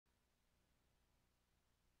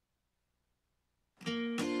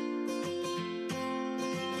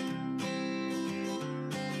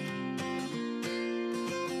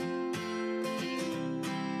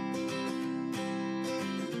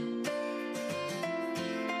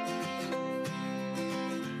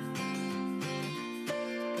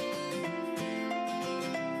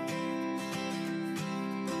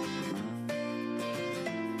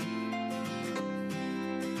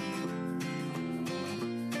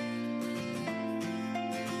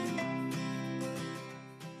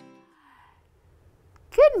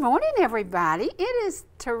Good morning, everybody. It is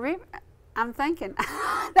terrific. I'm thinking,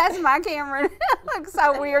 that's my camera. It looks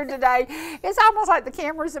so weird today. It's almost like the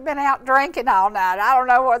cameras have been out drinking all night. I don't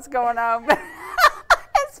know what's going on, but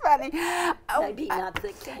it's funny. Maybe not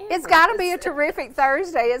the camera. It's got to be a terrific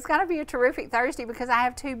Thursday. It's got to be a terrific Thursday because I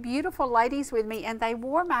have two beautiful ladies with me, and they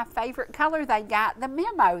wore my favorite color. They got the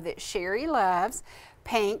memo that Sherry loves,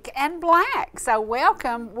 pink and black. So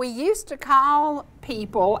welcome. We used to call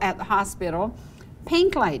people at the hospital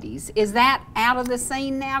pink ladies. Is that out of the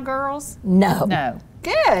scene now, girls? No. No.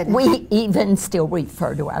 Good. We even still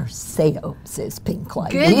refer to ourselves as pink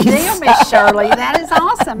ladies. Good deal, Miss Shirley. That is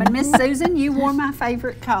awesome. And Miss Susan, you wore my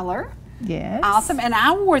favorite color. Yes. Awesome. And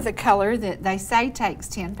I wore the color that they say takes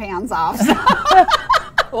 10 pounds off. So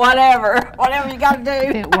whatever you got to do.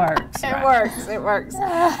 It works. It works.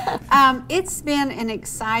 It's been an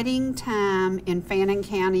exciting time in Fannin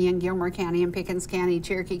County and Gilmer County and Pickens County,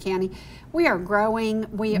 Cherokee County. We are growing.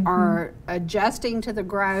 We are adjusting to the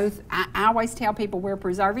growth. I always tell people we're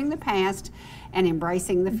preserving the past and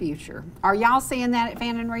embracing the future. Are y'all seeing that at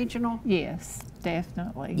Fannin Regional? Yes,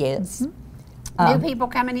 definitely. Yes. New people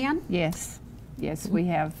coming in? Yes. Yes, we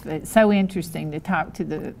have. It's so interesting to talk to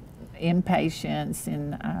the inpatients,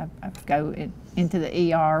 and I go into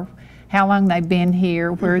the ER, how long they've been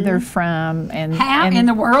here, where they're from, and how in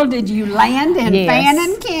the world did you land in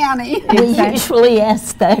Fannin County? We usually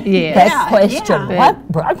ask that question. Yeah. What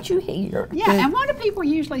brought you here? Yeah, and what do people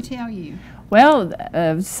usually tell you? Well,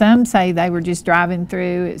 some say they were just driving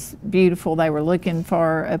through. It's beautiful. They were looking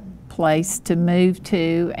for a place to move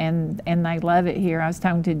to, and they love it here. I was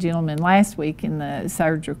talking to a gentleman last week in the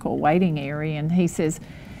surgical waiting area, and he says,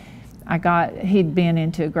 he'd been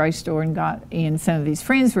into a grocery store and got in, some of his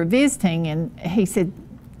friends were visiting, and he said,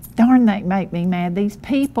 darn, they make me mad. These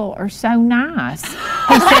people are so nice.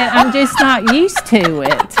 He said, I'm just not used to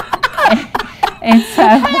it. And so,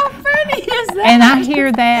 how funny is that? and I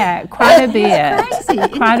hear that quite a bit. It's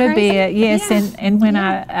crazy. Quite It's a crazy. bit, yes. Yeah. And when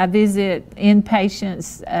I visit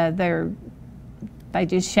inpatients, they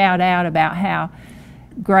just shout out about how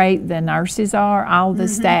great the nurses are, all the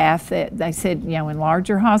staff. That they said, in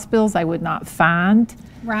larger hospitals they would not find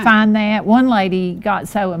that. One lady got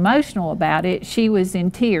so emotional about it, she was in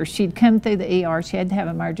tears. She'd come through the ER, she had to have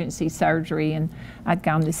emergency surgery, and I'd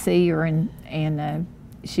gone to see her, and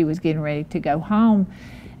she was getting ready to go home.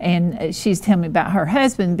 And she's telling me about her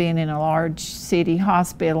husband being in a large city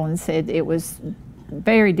hospital, and said it was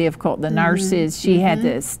very difficult. The nurses, she had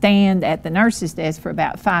to stand at the nurse's desk for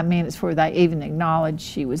about 5 minutes before they even acknowledged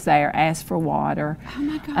she was there, asked for water. Oh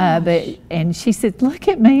my gosh. And she said, look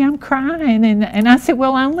at me, I'm crying. And I said,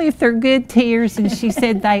 well, only if they're good tears. And she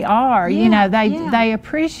said they are. They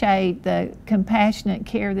appreciate the compassionate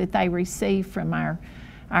care that they receive from our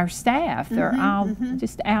staff. They're all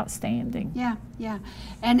just outstanding. Yeah.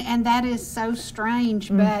 And that is so strange,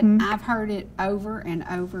 but I've heard it over and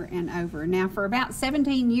over and over. Now, for about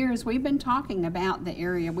 17 years, we've been talking about the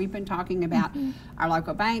area. We've been talking about our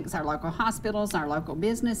local banks, our local hospitals, our local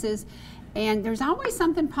businesses, and there's always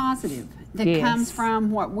something positive that comes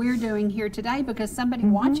from what we're doing here today, because somebody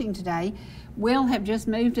watching today will have just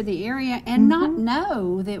moved to the area and not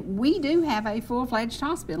know that we do have a full-fledged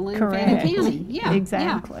hospital in Fannin County. Yeah,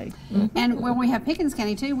 exactly. Yeah. And when we have Pickens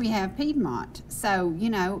County too, we have Piedmont. So,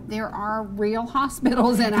 there are real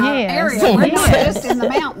hospitals in our area. We're not just in the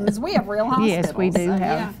mountains. We have real hospitals. Yes, we do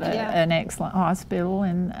have an excellent hospital,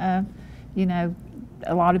 and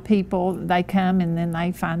a lot of people, they come and then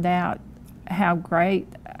they find out how great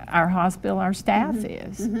our hospital, our staff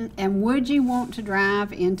is. And would you want to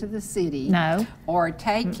drive into the city? No. Or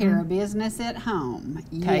take care of business at home?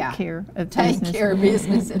 Take care of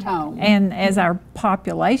business at home. And as our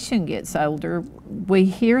population gets older, we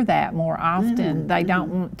hear that more often. They don't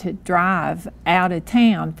want to drive out of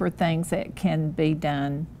town for things that can be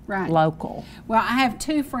done local. Well, I have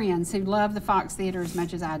two friends who love the Fox Theater as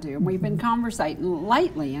much as I do. And we've been conversating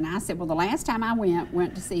lately, and I said, well, the last time I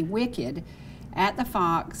went to see Wicked at the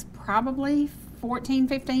Fox, probably 14,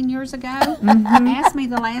 15 years ago. Asked me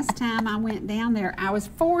the last time I went down there. I was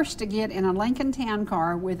forced to get in a Lincoln Town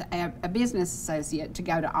car with a business associate to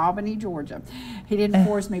go to Albany, Georgia. He didn't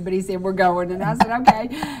force me, but he said, we're going. And I said, okay.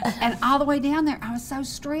 And all the way down there, I was so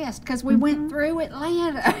stressed because we went through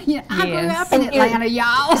Atlanta. I grew up in Atlanta, y'all.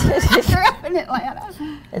 I grew up in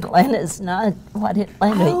Atlanta. Atlanta's not what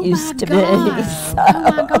Atlanta used to be. So.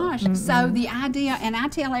 Oh my gosh. So the idea, and I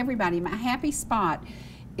tell everybody, my happy spot,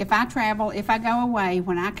 if I travel, if I go away,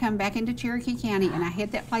 when I come back into Cherokee County and I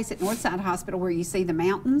hit that place at Northside Hospital where you see the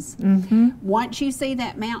mountains, once you see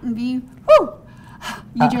that mountain view, whoo,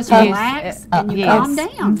 You just Yes, relax and you yes. calm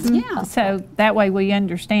down. Yeah. So that way we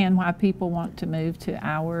understand why people want to move to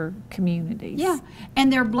our communities. Yeah,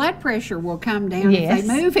 and their blood pressure will come down Yes. if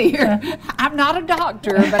they move here. I'm not a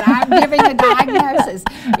doctor, but I'm giving a diagnosis.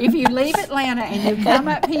 If you leave Atlanta and you come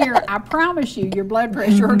up here, I promise you your blood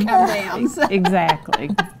pressure will come down. So- Exactly.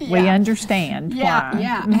 We Yeah. understand Yeah, why.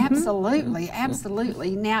 yeah, absolutely,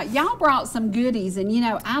 absolutely. Now, y'all brought some goodies, and you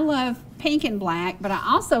know, I love pink and black, but I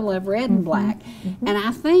also love red and black. And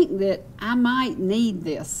I think that I might need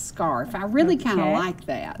this scarf. I really kind of Okay. like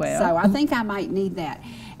that. Well. So I think I might need that.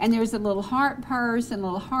 And there's a little heart purse and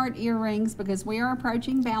little heart earrings because we are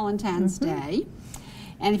approaching Valentine's Day.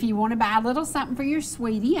 And if you want to buy a little something for your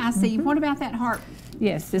sweetie, I see. What about that heart?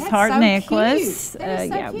 Yes, this That's heart so necklace. Cute. That is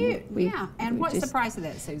so yeah, cute. Yeah. And we what's the just- price of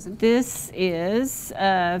that, Susan? This is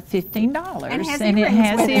 $15. And it has it earrings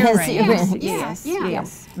has with it. earrings. earrings. Yes, yeah.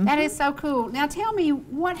 yes. That is so cool. Now tell me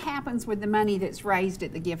what happens with the money that's raised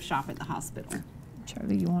at the gift shop at the hospital?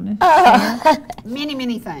 Charlie, you want to? Many,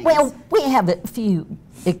 many things. Well, we have a few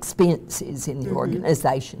expenses in the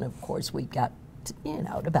organization. Of course, we got,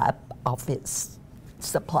 to buy office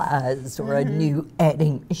supplies or a new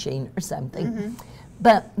adding machine or something.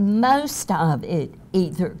 But most of it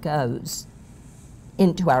either goes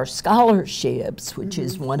into our scholarships, which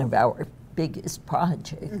is one of our biggest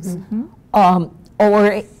projects, or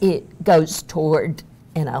it goes toward,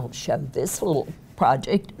 and I'll show this little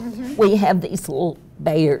project. We have these little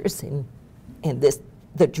bears and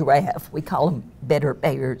the giraffe. We call them Better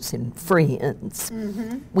Bears and Friends.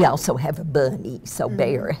 We also have a bunny, so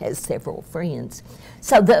Bear has several friends.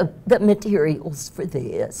 So the materials for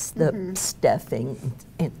this, the stuffing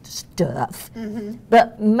and stuff,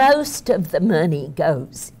 but most of the money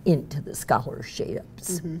goes into the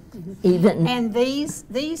scholarships. Even and these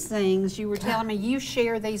things, you were telling me, you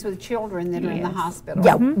share these with children that are in the Yes. hospital.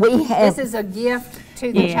 yeah, we have This is a gift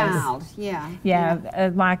to the Yes. child. Yeah. Yeah,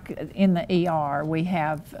 like in the ER, we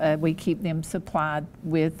have we keep them supplied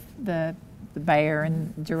with the bear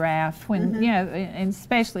and giraffe when and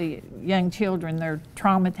especially young children, they're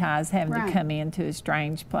traumatized having Right. to come into a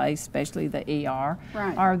strange place, especially the ER,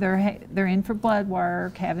 Right. or they're in for blood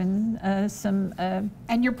work, having some.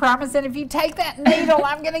 And you're promising if you take that needle,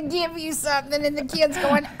 I'm going to give you something, and the kid's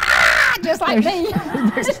going, ah, just like me.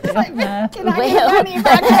 Just like me. Can I get money if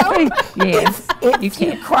I go? Yes, if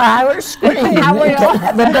you cry or scream, I will. you can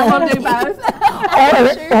have a I will bunny do both.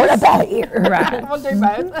 or a bear. right. We'll do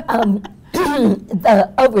both.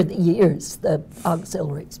 Over the years, the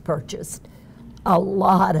auxiliaries purchased a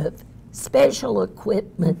lot of special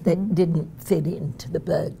equipment that didn't fit into the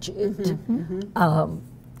budget.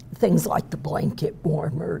 Things like the blanket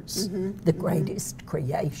warmers, the greatest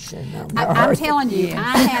creation on I'm earth. telling you,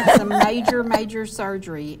 I had some major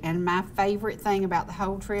surgery, and my favorite thing about the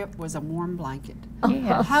whole trip was a warm blanket.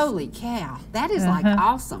 Yes. Holy cow, that is like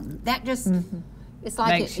awesome. That just, it's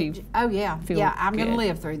like Makes you oh yeah, feel yeah, I'm going to good.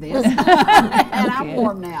 live through this. And I'm Good.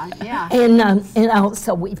 warm now, yeah. And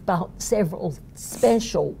also we've bought several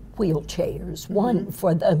special wheelchairs, one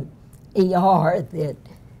for the ER that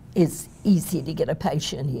is easy to get a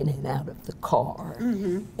patient in and out of the car,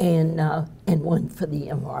 and one for the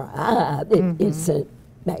MRI that isn't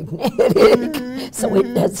magnetic, so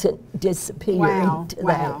it doesn't disappear Wow, into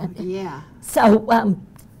wow, that. yeah. So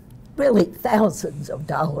really thousands of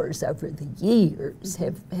dollars over the years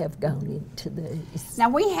have gone into this. Now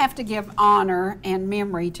we have to give honor and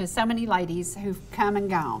memory to so many ladies who've come and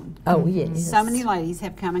gone. Oh, yes. So many ladies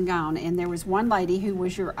have come and gone, and there was one lady who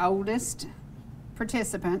was your oldest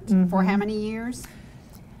participant for how many years?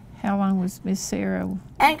 How long was Miss Sarah?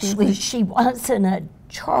 Actually, she wasn't a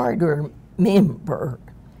charter member.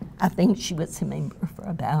 I think she was a member for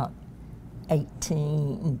about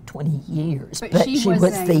 18, 20 years. But she was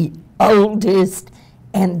a- the oldest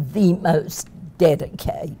and the most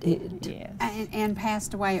dedicated. Yes. And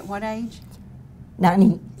passed away at what age?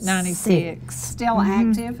 96. Still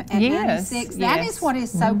active at Yes, 96. That is yes. what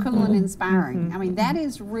is so cool and inspiring. I mean, that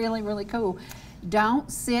is really, really cool.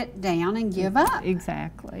 Don't sit down and give up.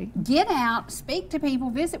 Exactly. Get out, speak to people,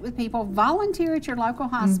 visit with people, volunteer at your local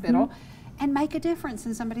hospital, and make a difference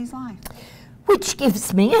in somebody's life. Which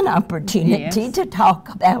gives me an opportunity Yes. to talk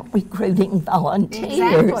about recruiting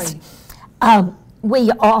volunteers. Exactly.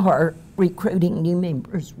 We are recruiting new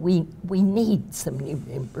members. We need some new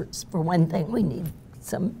members. For one thing, we need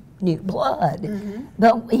some new blood.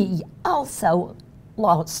 But we also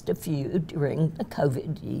lost a few during the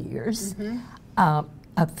COVID years.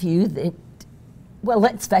 A few that, well,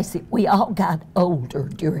 let's face it, we all got older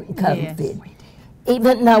during COVID. Yes.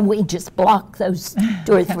 Even though we just blocked those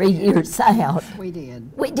 2 or 3 years out, We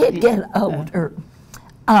did. we did get older.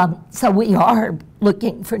 So we are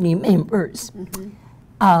looking for new members,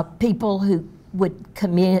 people who would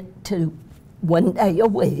commit to 1 day a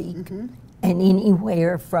week and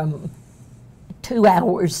anywhere from 2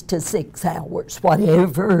 hours to 6 hours,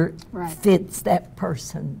 whatever fits that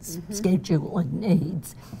person's schedule and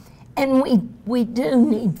needs. And we do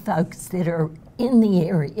need folks that are in the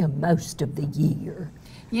area most of the year.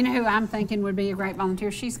 You know who I'm thinking would be a great volunteer?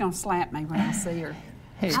 She's going to slap me when I see her.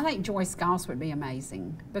 Who? I think Joyce Goss would be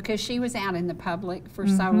amazing because she was out in the public for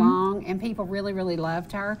so long and people really, really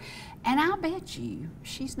loved her. And I bet you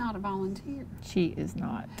she's not a volunteer. She is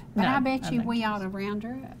not. But No, I bet you think we ought to round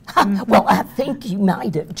her up. Well, I think you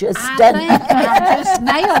might have just I done think that. I just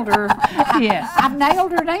nailed her. Yeah. I've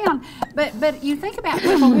nailed her down. But you think about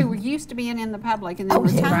people who were used to being in the public and then Oh,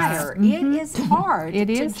 yes. retire. It is hard It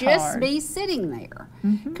to is just hard. be sitting there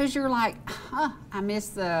because you're like, I miss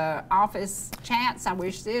the office chats. I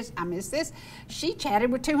wish this. I miss this. She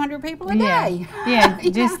chatted with 200 people a day. Yeah,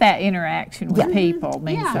 just that interaction with Yeah. people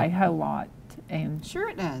means Yeah. a whole lot. And Sure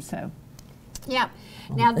it does. so, Yep.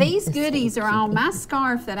 Now these this goodies is are on. My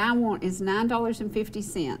scarf that I want is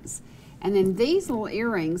 $9.50. And then these little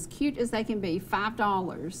earrings, cute as they can be,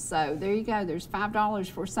 $5. So there you go. There's $5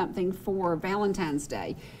 for something for Valentine's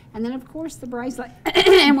Day. And then, of course, the bracelet.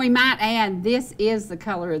 And we might add, this is the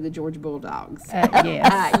color of the Georgia Bulldogs.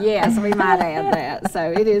 yes. Yes, we might add that.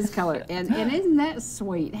 So it is color. And isn't that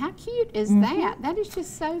sweet? How cute is that? That is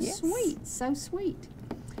just so sweet. So sweet.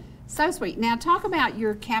 So sweet. Now talk about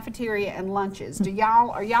your cafeteria and lunches.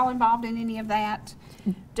 Are y'all involved in any of that?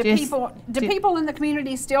 Do people in the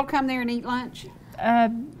community still come there and eat lunch?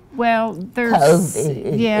 Well, there's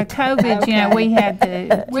COVID. COVID. You know, we had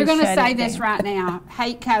to. We're going to shut say it this down. right now.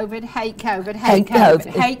 Hate COVID, hate COVID, Hate hate COVID, COVID.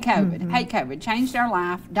 hate COVID, hate COVID. Changed our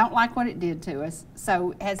life. Don't like what it did to us.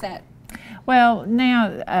 So has that? Well,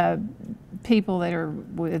 now people that are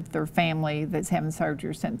with their family that's having surgery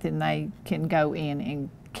or something, they can go in and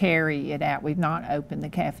carry it out. We've not opened the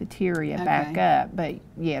cafeteria back up, but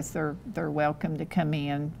yes, they're welcome to come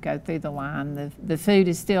in, go through the line. The food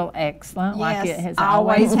is still excellent, like it has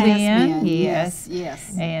always been. Yes.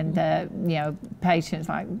 And you know, patients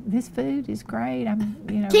like, this food is great. I'm,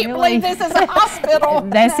 you know, Can't really. believe this is a hospital.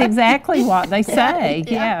 That's exactly what they say.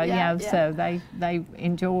 yeah. So they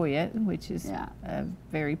enjoy it, which is a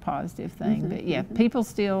very positive thing. But yeah, people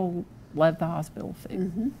still love the hospital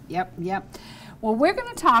food. Yep. Well, we're going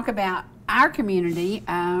to talk about our community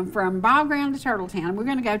from Ball Ground to Turtletown. We're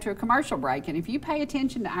going to go to a commercial break, and if you pay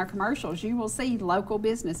attention to our commercials, you will see local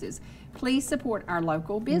businesses. Please support our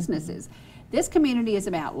local businesses. This community is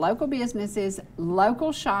about local businesses,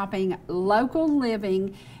 local shopping, local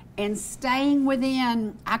living, and staying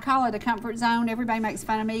within, I call it a comfort zone. Everybody makes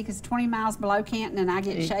fun of me because 20 miles below Canton and I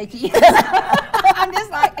get shaky. I'm just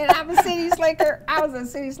like, and I'm a city slicker. I was a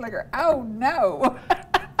city slicker. Oh no.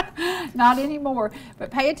 Not anymore.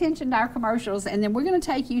 But pay attention to our commercials, and then we're going to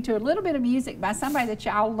take you to a little bit of music by somebody that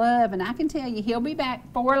y'all love, and I can tell you he'll be back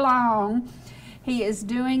for long. He is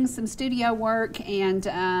doing some studio work, and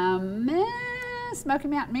Smoky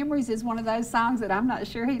Mountain Memories is one of those songs that I'm not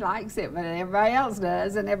sure he likes it, but everybody else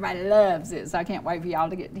does, and everybody loves it, so I can't wait for y'all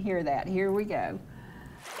to get to hear that. Here we go.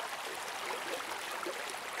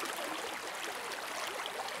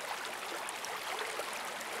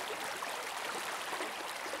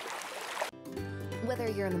 Whether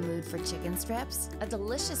you're in the mood for chicken strips, a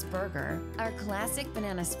delicious burger, our classic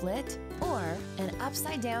banana split, or an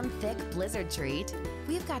upside-down thick blizzard treat,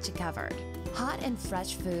 we've got you covered. Hot and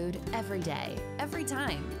fresh food every day, every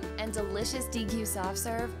time, and delicious DQ soft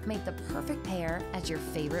serve make the perfect pair at your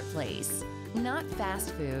favorite place. Not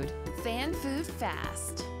fast food, fan food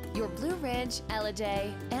fast. Your Blue Ridge,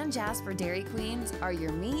 Ellijay, and Jasper Dairy Queens are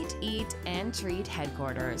your meet, eat, and treat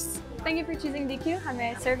headquarters. Thank you for choosing DQ. How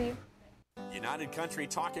may I serve you? United Country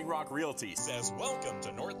Talking Rock Realty says welcome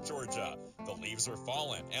to North Georgia. The leaves are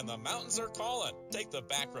falling and the mountains are calling. Take the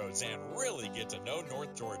back roads and really get to know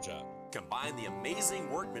North Georgia. Combine the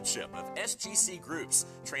amazing workmanship of SGC Groups,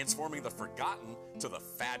 transforming the forgotten to the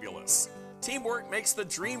fabulous. Teamwork makes the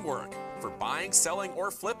dream work. For buying, selling,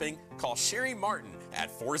 or flipping, call Sherry Martin at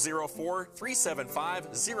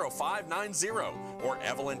 404-375-0590 or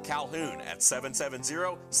Evelyn Calhoun at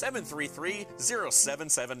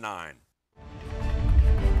 770-733-0779.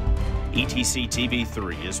 ETC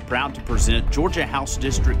TV3 is proud to present Georgia House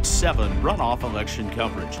District 7 runoff election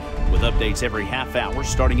coverage with updates every half hour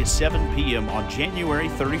starting at 7 p.m. on January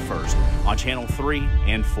 31st on Channel 3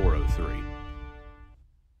 and 403.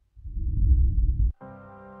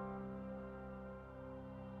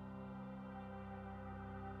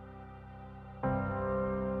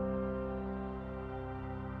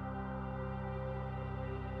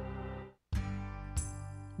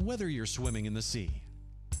 Whether you're swimming in the sea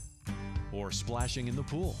or splashing in the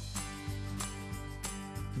pool,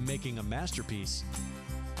 making a masterpiece,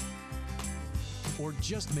 or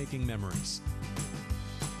just making memories,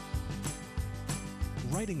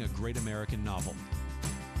 writing a great American novel,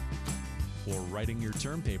 or writing your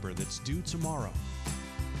term paper that's due tomorrow.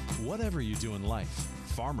 Whatever you do in life,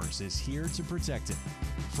 Farmers is here to protect it.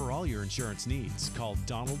 For all your insurance needs, call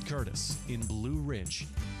Donald Curtis in Blue Ridge.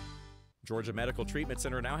 Georgia Medical Treatment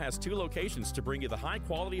Center now has 2 locations to bring you the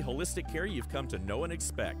high-quality holistic care you've come to know and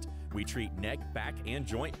expect. We treat neck, back, and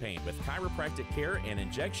joint pain with chiropractic care and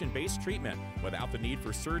injection-based treatment without the need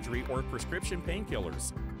for surgery or prescription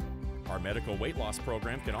painkillers. Our medical weight loss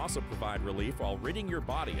program can also provide relief while ridding your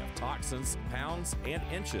body of toxins, pounds, and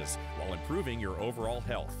inches while improving your overall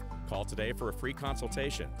health. Call today for a free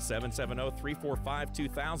consultation,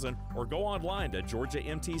 770-345-2000, or go online to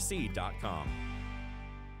georgiamtc.com.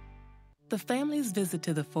 The family's visit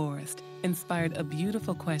to the forest inspired a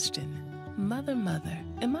beautiful question. Mother, mother,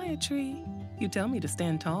 am I a tree? You tell me to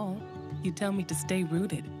stand tall. You tell me to stay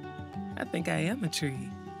rooted. I think I am a tree.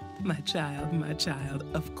 My child,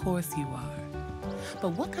 of course you are.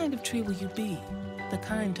 But what kind of tree will you be? The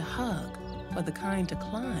kind to hug or the kind to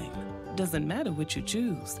climb? Doesn't matter what you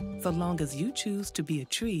choose, so long as you choose to be a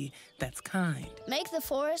tree that's kind. Make the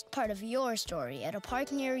forest part of your story at a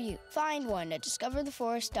park near you. Find one at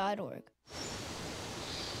discovertheforest.org.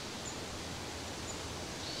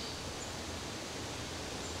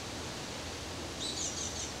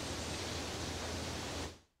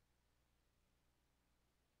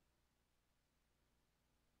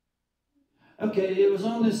 Okay, it was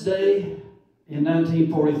on this day in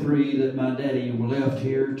 1943 that my daddy left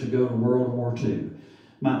here to go to World War II.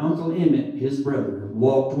 My Uncle Emmett, his brother,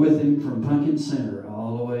 walked with him from Pumpkin Center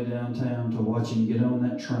all the way downtown to watch him get on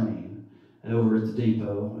that train over at the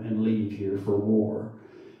depot and leave here for war.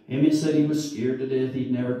 Emmett said he was scared to death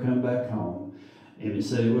he'd never come back home. Emmett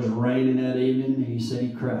said it was raining that evening, and he said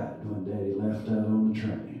he cried when Daddy left out on the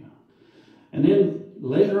train. And then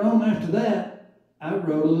later on after that, I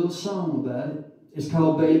wrote a little song about it. It's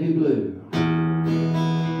called Baby Blue.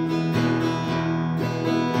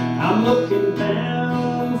 I'm looking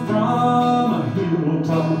down from a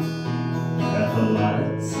hilltop at the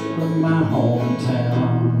lights of my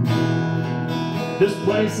hometown. This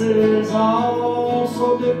place is all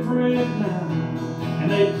so different now,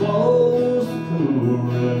 and they closed the pool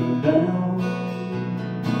room down.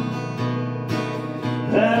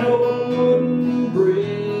 That old wooden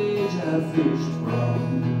bridge I fished from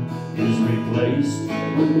is replaced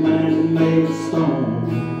with man-made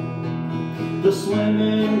stone. The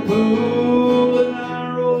swimming pool and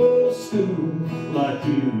our old school, like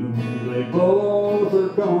you, they both are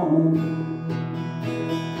gone.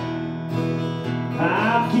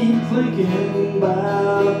 I keep thinking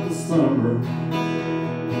about the summer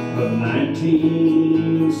of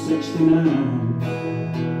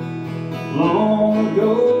 1969. Long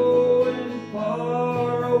ago and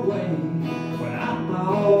far away, when I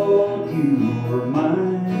thought you were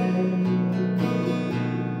mine.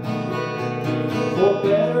 For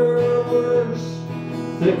better or worse,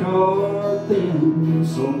 thick or thin,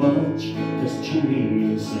 so much has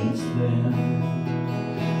changed since then.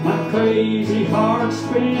 My crazy heart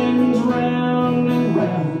spins round and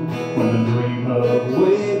round when I dream of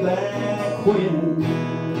way back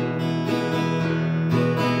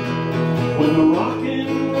when the rock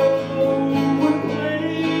and roll were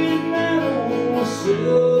playing that old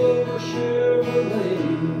silver Chevrolet,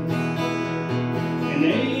 and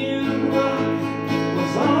A.M. rock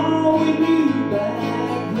was all we knew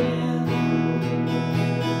back then.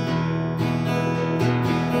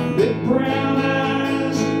 Big brown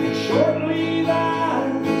eyes, short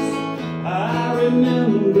Levi's, I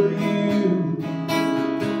remember you,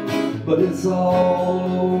 but it's all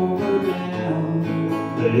over now,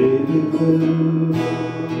 baby blue.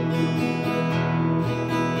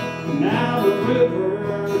 Now the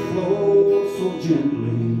river flows so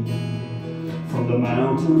gently from the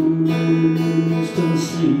mountains to the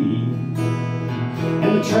sea,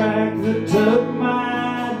 and the track that took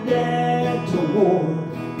my dad to war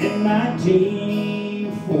in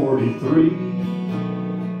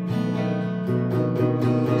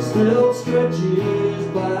 1943 still stretches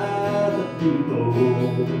by the depot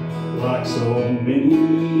like so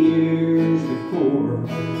many years before.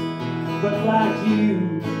 But like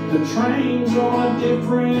you, the train's on a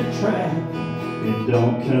different track. It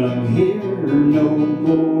don't come here no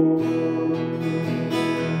more.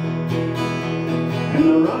 And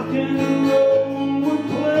the rock and roll would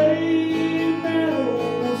play that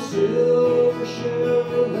old silver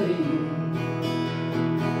Chevrolet,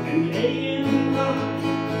 and A.M. rock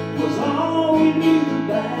knew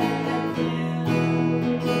back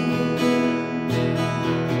then.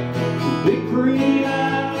 Big green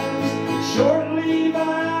eyes, short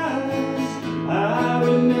Levi's, I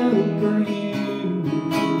remember you.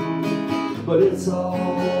 But it's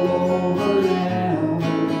all over now,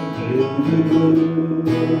 baby blue.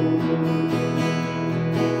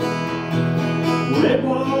 Red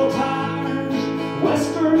wall tires,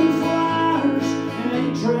 western flyers,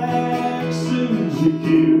 and 8-track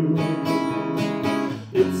Suzuki.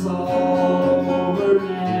 It's all over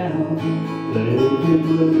now, baby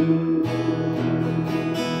blue.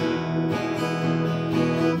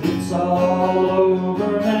 It's all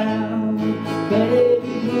over now,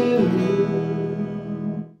 baby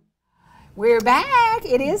blue. We're back.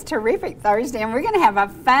 It is Terrific Thursday, and we're going to have a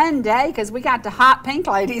fun day because we got the hot pink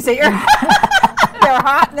ladies here. They're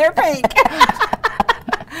hot and they're pink.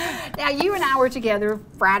 Now, you and I were together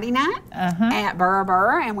Friday night at Burra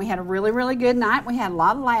Burra, and we had a really, really good night. We had a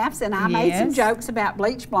lot of laughs, and I made some jokes about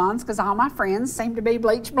bleach blondes because all my friends seem to be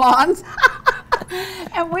bleach blondes.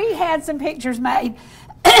 And we had some pictures made,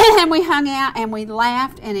 and we hung out, and we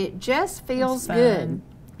laughed, and it just feels good.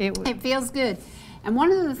 It feels good. And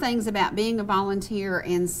one of the things about being a volunteer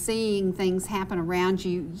and seeing things happen around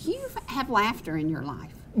you, you have laughter in your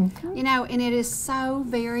life. You know, and it is so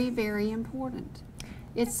very, very important.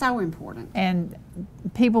 It's so important. And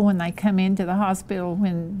people, when they come into the hospital,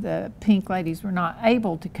 when the pink ladies were not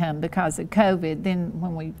able to come because of COVID, then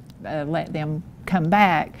when we let them come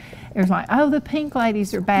back, it was like, oh, the pink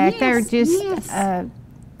ladies are back. They're just a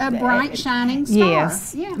bright, shining star.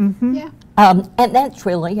 Yes. Yeah. Yeah. And that's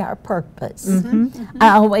really our purpose. I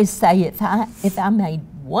always say if I made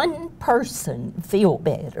one person feel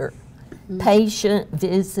better, patient,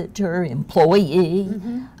 visitor, employee,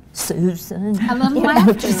 Susan, a little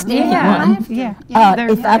laughter. Just anyone.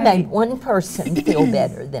 If I made one person feel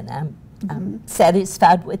better, then I'm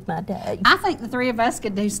satisfied with my day. I think the three of us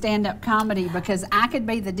could do stand-up comedy because I could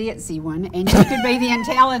be the ditzy one, and you could be the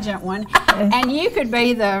intelligent one, and you could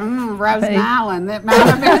be the Rose Island that might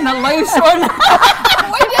have been the loose one.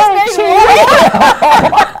 We just need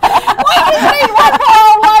one more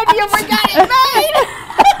old lady and we got it made.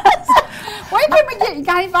 You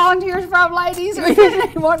got any volunteers for old ladies? We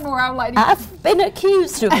need one more old lady. I've been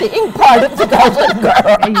accused of being part of the Golden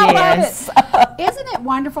Girl. Yes. Isn't it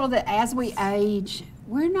wonderful that as we age,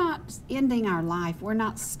 we're not ending our life. We're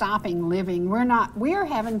not stopping living. We're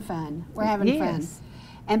having fun. We're having fun.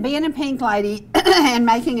 And being a pink lady and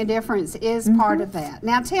making a difference is part of that.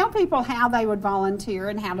 Now tell people how they would volunteer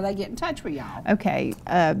and how do they get in touch with y'all. Okay,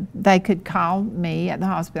 they could call me at the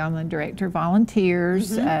hospital. I'm the director of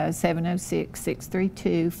volunteers,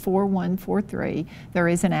 706-632-4143. There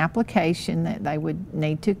is an application that they would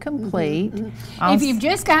need to complete. If you've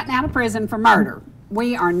just gotten out of prison for murder,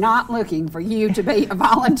 we are not looking for you to be a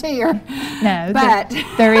volunteer. No, but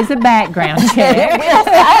there is a background check.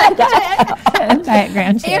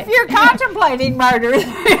 Background check. If you're contemplating murder,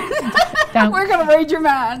 we're going to read your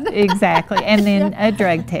mind. Exactly. And then a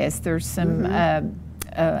drug test. There's some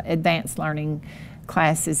advanced learning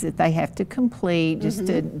classes that they have to complete just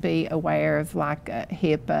to be aware of, like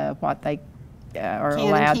HIPAA, what they are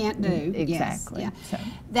allowed. Can't do. Exactly. Yes,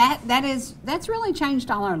 yeah. So. That's really changed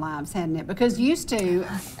all our lives, hasn't it? Because used to,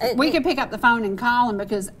 we could pick up the phone and call them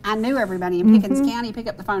because I knew everybody in Pickens County. Pick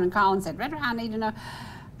up the phone and call and said, I need to know.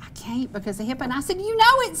 I can't because of HIPAA. And I said, you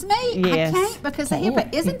know it's me. Yes. I can't because of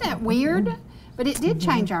HIPAA. Isn't that weird? But it did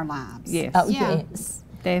change our lives. Yes. Oh, yes.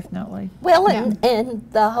 Definitely. Well, and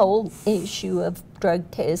the whole issue of drug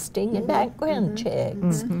testing and background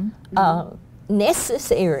checks.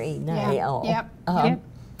 Necessary now.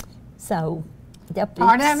 So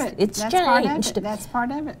part of it. It's That's changed. Part of it. That's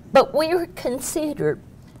part of it. But we're considered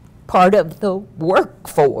part of the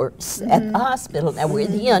workforce at the hospital. Now we're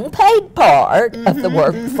the unpaid part of the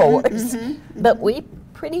workforce, but we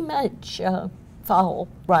pretty much fall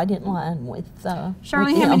right in line with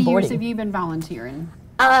Shirley, how many years have you been volunteering?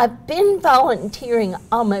 I've been volunteering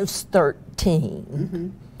almost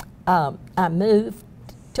 13. I moved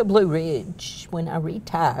to Blue Ridge when I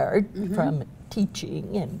retired from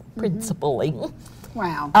teaching and principaling.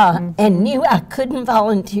 Wow. And knew I couldn't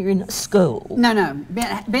volunteer in a school. No.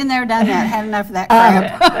 Been there, done that. Had enough of that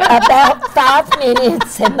crap. About 5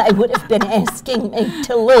 minutes and they would have been asking me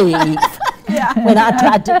to leave when I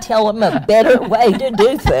tried to tell them a better way to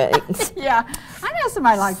do things. Yeah. I know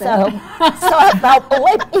somebody like that. So I thought, well,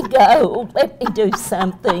 let me go. Let me do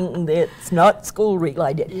something that's not school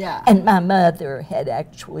related. Yeah. And my mother had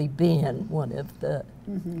actually been one of the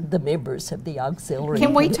members of the auxiliary.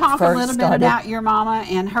 Can we talk a little bit about your mama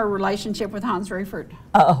and her relationship with Hans Rufert?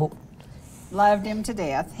 Oh, Loved him to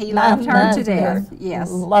death. He My loved her to mother death.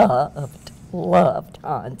 Yes. loved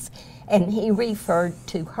Hans. And he referred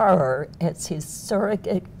to her as his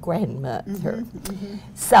surrogate grandmother.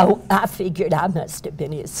 So I figured I must have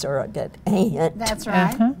been his surrogate aunt. That's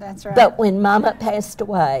right. That's right. But when Mama passed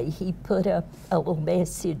away, he put up a little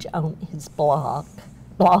message on his blog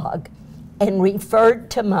and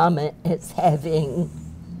referred to Mama as having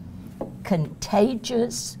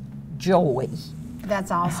contagious joy.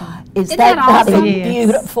 That's awesome. Is that not awesome? a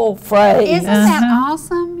beautiful phrase? Isn't that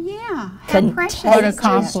awesome? Yeah. How precious. What a is it?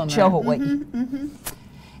 compliment. Joy.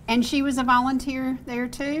 And she was a volunteer there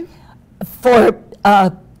too? For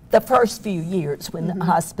the first few years when the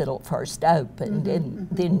hospital first opened, and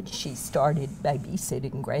then she started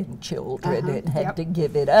babysitting grandchildren and had to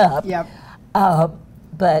give it up. Yep.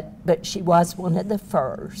 But she was one of the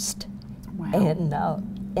first. Wow.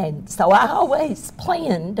 And so I always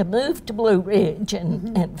planned to move to Blue Ridge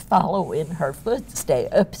and follow in her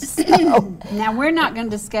footsteps. So Now, we're not going to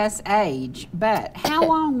discuss age, but how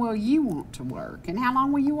long will you want to work and how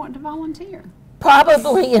long will you want to volunteer?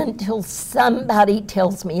 probably until somebody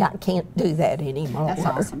tells me I can't do that anymore. That's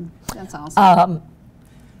awesome. That's awesome.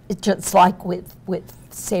 It's just like with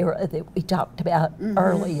Sarah that we talked about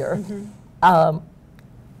earlier.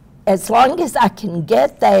 As long as I can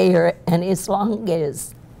get there and as long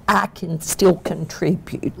as I can still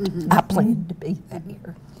contribute, I plan to be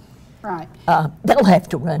there. Right. They'll have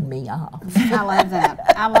to run me off. I love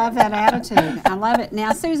that. I love that attitude. I love it.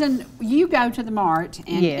 Now, Susan, you go to the mart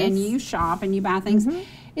and you shop and you buy things.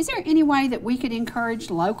 Is there any way that we could encourage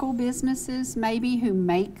local businesses maybe who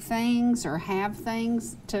make things or have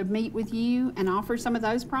things to meet with you and offer some of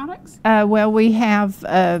those products? Well, we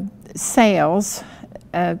have sales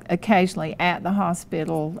occasionally at the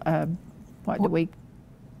hospital. What do we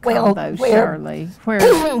call those, Shirley?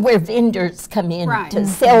 Where vendors come in to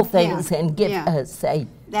sell things and give us a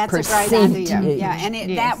That's percentage. a great idea. Yeah,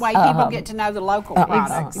 and that way people get to know the local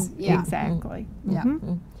products. Exactly.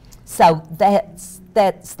 So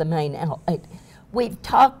that's the main outlet. We've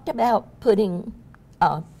talked about putting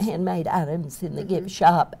handmade items in the gift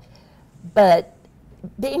shop, but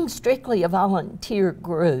being strictly a volunteer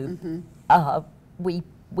group,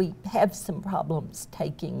 we have some problems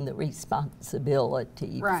taking the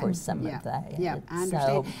responsibility for some of that. Yeah, I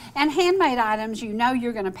understand. And handmade items, you know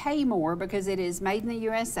you're going to pay more because it is made in the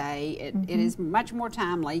USA. It is much more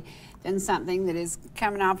timely than something that is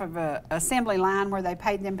coming off of a assembly line where they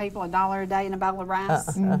paid them people $1 a day and a bowl of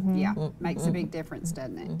rice. Yeah, makes a big difference,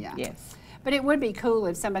 doesn't it? Yeah. Yes. But it would be cool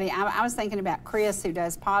if somebody, I was thinking about Chris who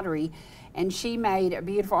does pottery, and she made a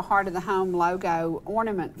beautiful Heart of the Home logo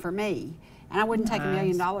ornament for me. And I wouldn't take $1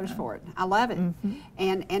 million for it. I love it.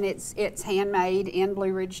 And it's handmade in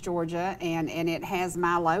Blue Ridge, Georgia, and it has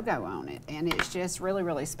my logo on it. And it's just really,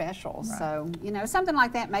 really special. So, you know, something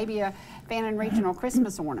like that, maybe a Fannin Regional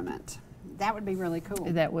Christmas ornament. That would be really cool.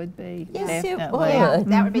 That would be, yes, definitely. It would. Yeah,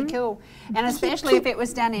 that would be cool. And especially if it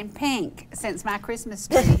was done in pink, since my Christmas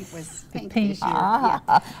tree was pink this year.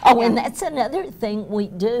 And that's another thing we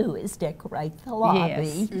do is decorate the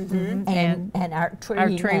lobby. And our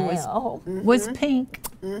tree now was pink.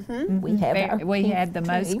 We have we pink had the tree.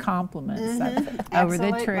 most compliments over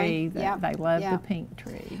the tree. That they loved the pink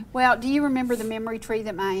tree. Well, do you remember the memory tree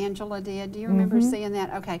that my Angela did? Do you remember seeing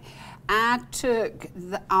that? Okay. I took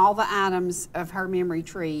all the items of her memory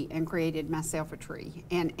tree and created myself a tree.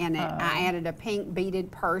 And I added a pink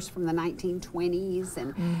beaded purse from the 1920s,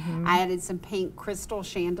 and I added some pink crystal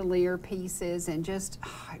chandelier pieces, and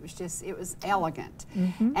it was elegant.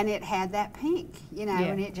 And it had that pink, you know,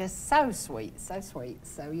 and it just so sweet, so sweet.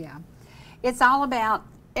 So yeah, it's all about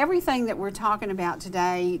everything that we're talking about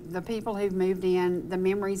today, the people who've moved in, the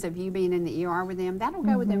memories of you being in the ER with them, that'll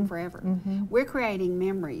go with them forever. We're creating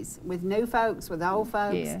memories with new folks, with old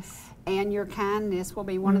folks, and your kindness will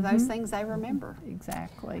be one of those things they remember.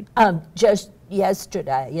 Exactly. Just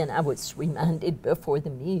yesterday, and I was reminded before the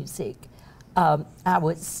music, I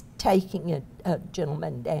was taking a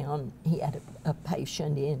gentleman down. He had a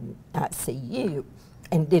patient in ICU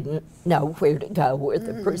and didn't know where to go or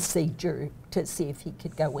the procedure to see if he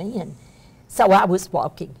could go in. So I was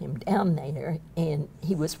walking him down there, and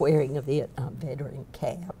he was wearing a Vietnam veteran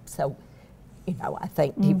cap. So, you know, I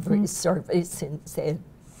thanked him for his service and said,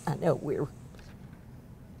 I know we're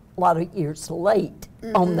a lot of years late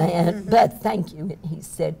on that, but thank you. And he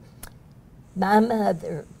said, my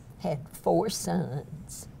mother had 4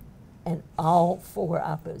 sons, and all 4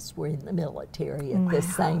 of us were in the military at the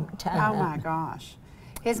same time. Oh my gosh.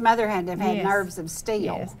 His mother had to have had nerves of steel.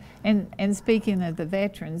 Yes. And speaking of the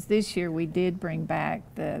veterans, this year we did bring back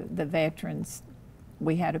the veterans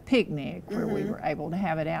we had a picnic where we were able to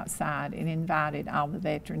have it outside and invited all the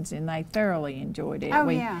veterans, and they thoroughly enjoyed it. Oh,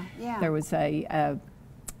 yeah. There was it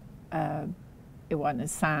wasn't a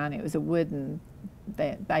sign, it was a wooden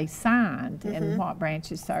that they signed in What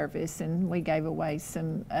Branches service, and we gave away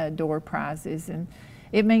some door prizes, and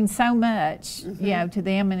it means so much, you know, to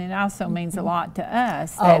them, and it also means a lot to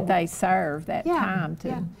us that they serve that time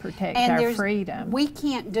to protect our freedom. We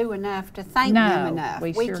can't do enough to thank them enough.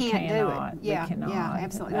 We sure can't cannot. do it. Yeah, we cannot. Yeah,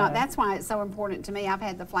 absolutely not. That's why it's so important to me. I've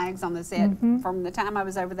had the flags on the set from the time I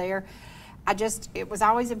was over there. It was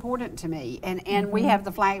always important to me. And we have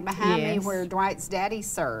the flag behind me where Dwight's daddy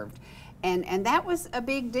served. And that was a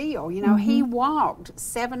big deal. You know, he walked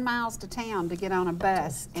 7 miles to town to get on a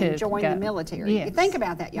bus and join the military. You think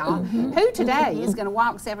about that, y'all. Who today is going to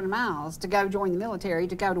walk 7 miles to go join the military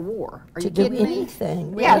to go to war? Are you kidding me?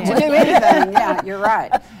 Anything. Yeah, to do anything. Yeah, you're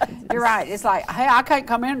right. You're right. It's like, hey, I can't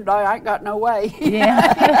come in today. I ain't got no way.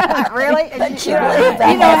 Yeah. Really? But you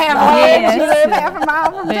don't have legs. You live half a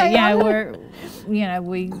mile from town. Yeah,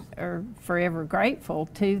 we are forever grateful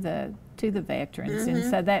to the veterans, and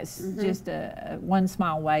so that's just one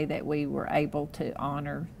small way that we were able to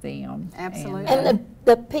honor them. Absolutely. And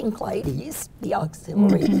the Pink Ladies, the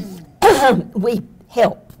auxiliary, we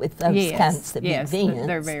help with those kinds of events.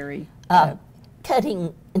 They're very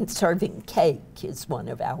cutting and serving cake is one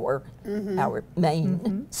of our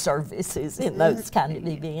main services in those kind of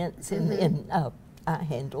events, and I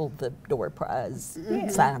handle the door prize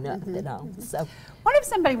sign up and all. So, what if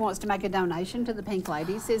somebody wants to make a donation to the Pink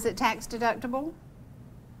Ladies? Is it tax deductible?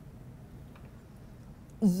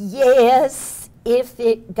 Yes, if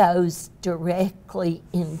it goes directly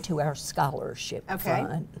into our scholarship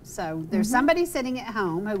fund. So there's somebody sitting at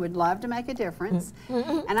home who would love to make a difference.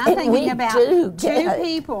 And I'm thinking about two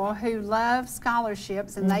people who love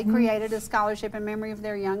scholarships, and they created a scholarship in memory of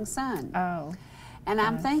their young son. Oh. And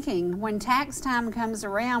I'm thinking, when tax time comes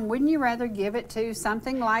around, wouldn't you rather give it to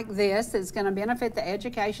something like this that's going to benefit the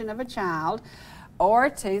education of a child, or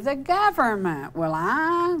to the government? Well,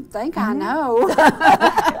 I think I know.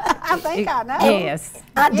 I think I know. Yes.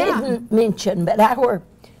 I didn't mention, but our,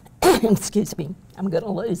 excuse me, I'm going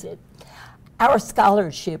to lose it. Our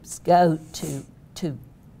scholarships go to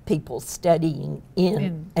people studying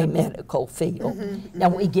in a medical field. Now,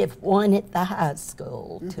 we give one at the high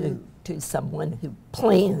school to someone who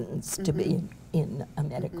plans to be in a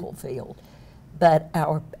medical field. But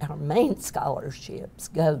our main scholarships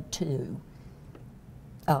go to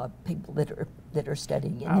people that are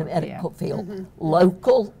studying in the medical field.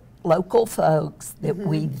 Local folks that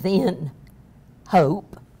we then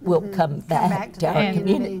hope will come back to our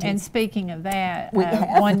community. And speaking of that,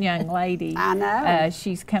 one young lady, I know.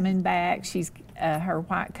 She's coming back. She's her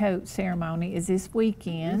white coat ceremony is this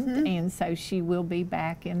weekend, and so she will be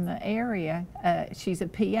back in the area. She's a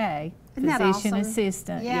PA, physician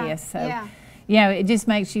assistant. Yes, so you know, it just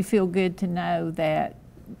makes you feel good to know that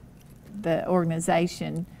the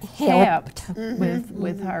organization helped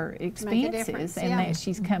with her expenses, and that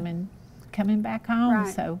she's coming back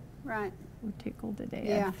home. So we're tickled to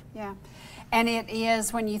death. Yeah. And it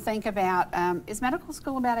is, when you think about, is medical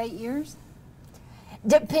school about 8 years?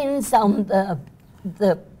 Depends on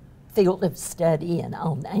the field of study and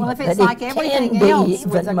all that. Well, if it's like everything else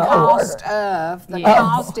with the cost of, the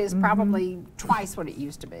cost is probably twice what it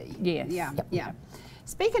used to be. Yes. Yeah.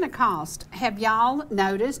 Speaking of cost, have y'all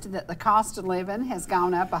noticed that the cost of living has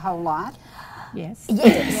gone up a whole lot? Yes.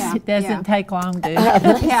 Yes. It doesn't take long to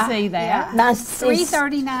see that. My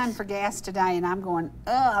 $3.39 for gas today, and I'm going,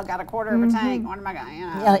 oh, I got a quarter of a tank. What am I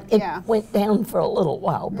going to, it went down for a little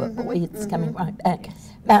while, but boy, it's coming right back.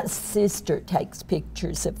 My sister takes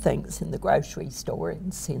pictures of things in the grocery store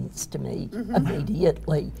and sends to me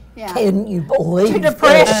immediately. Can you believe to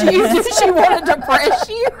depress you? Does she want to depress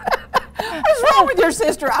you? What's wrong with your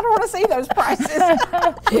sister? I don't want to see those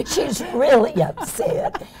prices. She's really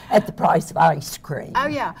upset at the price of ice cream. Oh,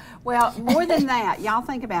 yeah. Well, more than that, y'all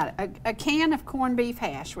think about it. A can of corned beef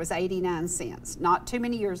hash was 89 cents not too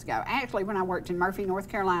many years ago. Actually, when I worked in Murphy, North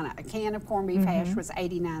Carolina, a can of corned beef hash was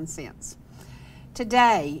 89 cents.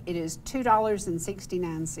 Today, it is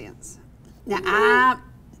 $2.69. Now,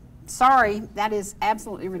 sorry, that is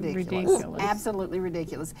absolutely ridiculous. Absolutely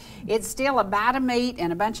ridiculous. It's still a bite of meat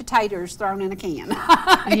and a bunch of taters thrown in a can.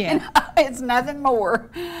 You know, it's nothing more.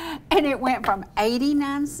 And it went from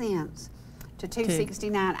 89 cents to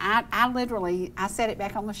 $2.69. I literally, I set it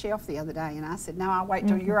back on the shelf the other day, and I said, no, I'll wait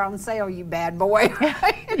till you're on sale, you bad boy.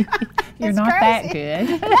 You're not that good.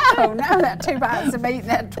 No, that 2 bites of meat and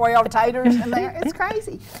that 12 taters in there, it's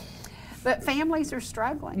crazy. But families are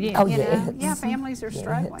struggling. Yeah. Families are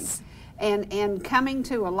struggling. And coming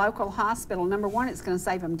to a local hospital, number one, it's going to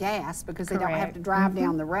save them gas because they don't have to drive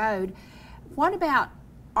down the road. What about,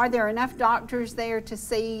 are there enough doctors there to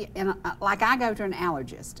see, and like I go to an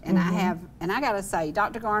allergist, and I got to say,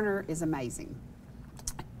 Dr. Garner is amazing.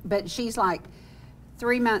 But she's like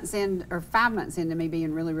 3 months in, or 5 months into me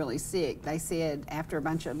being really, really sick, they said after a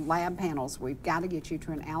bunch of lab panels, we've got to get you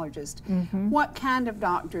to an allergist. What kind of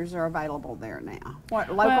doctors are available there now?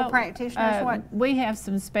 What, local practitioners? What? We have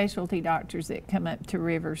some specialty doctors that come up to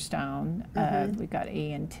Riverstone. We've got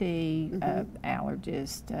ENT,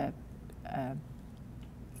 allergist,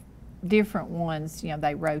 different ones, you know,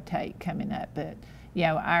 they rotate coming up. But, you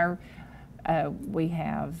know, our, we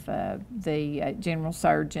have the general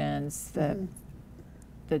surgeons, the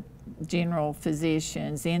general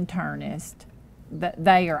physicians, internists,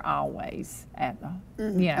 they are always at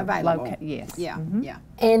the available. Yes. Yeah.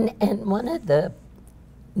 And one of the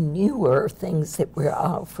newer things that we're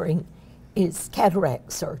offering is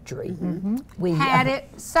cataract surgery. We had it.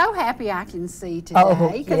 So happy I can see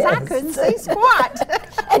today because I couldn't see squat.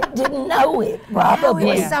 And didn't know it, probably.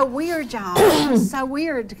 It was so weird, y'all. It was so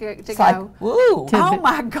weird to go. Like, woo. Oh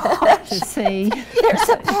my gosh. To see. There's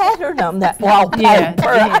a pattern on that wallpaper.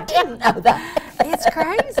 I didn't know that. It's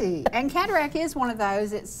crazy. And cataract is one of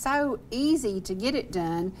those, it's so easy to get it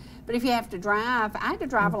done. But if you have to drive, I had to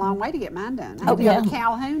drive a long way to get mine done. I had to go to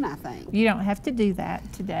Calhoun, I think. You don't have to do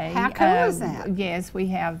that today. How cool is that? Yes, we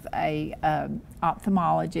have a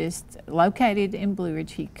ophthalmologist located in Blue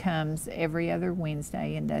Ridge. He comes every other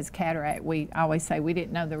Wednesday and does cataract. We always say we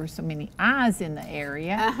didn't know there were so many eyes in the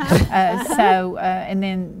area. And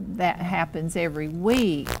then that happens every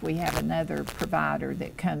week. We have another provider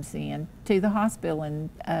that comes in to the hospital, and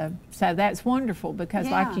so that's wonderful because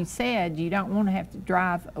like you said, you don't want to have to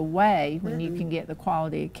drive away when you can get the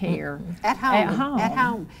quality of care at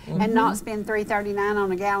home. And not spend $3.39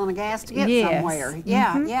 on a gallon of gas to get somewhere.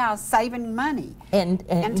 Saving money and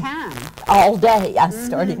time all day. I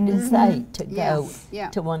started to say to go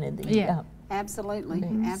to one of the absolutely.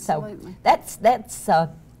 So that's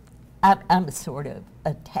I'm sort of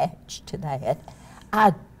attached to that.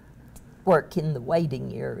 I work in the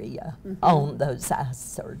waiting area on those eye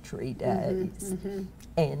surgery days.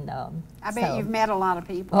 And I bet you've met a lot of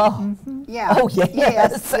people. Oh, yeah. Oh,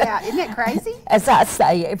 yes. Yeah. Isn't it crazy? As I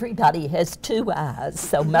say, everybody has two eyes,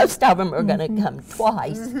 so most of them are going to come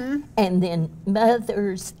twice. And then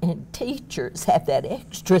mothers and teachers have that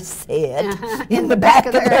extra set in the back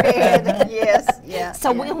of their head. Yes.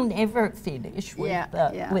 So we'll never finish with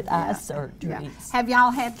eye surgeries. Have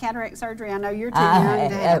y'all had cataract surgery? I know you're too young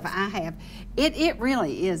to have. I have. It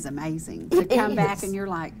really is amazing to come back and you're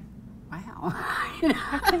like, wow.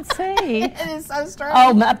 I can see. It is so strange.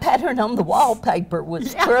 Oh, my pattern on the wallpaper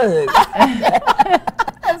was true.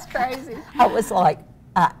 That's crazy. I was like,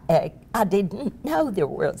 I didn't know there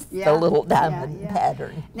was the little diamond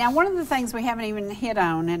pattern. Now, one of the things we haven't even hit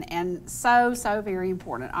on, and so very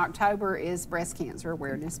important, October is Breast Cancer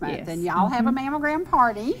Awareness Month, and y'all have a mammogram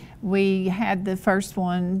party. We had the first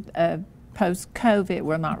one post-COVID,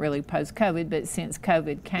 well, not really post-COVID, but since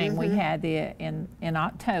COVID came, we had it in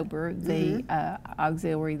October. The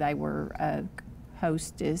auxiliary, they were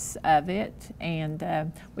hostess of it,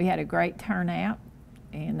 and we had a great turnout.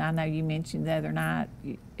 And I know you mentioned the other night,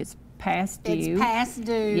 it's past due. It's past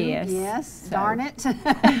due, yes. So. Darn it.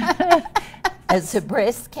 As a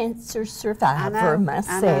breast cancer survivor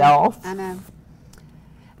myself. I know.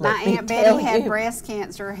 My Aunt Betty had breast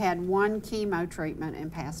cancer, had one chemo treatment,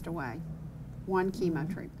 and passed away. One chemo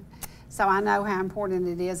treatment. So I know how important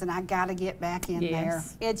it is, and I got to get back in there.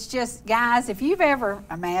 It's just, guys, if you've ever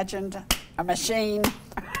imagined a machine.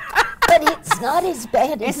 But it's not as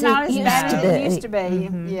bad as it used to be.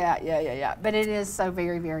 Yeah. But it is so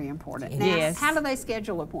very, very important. Now, how do they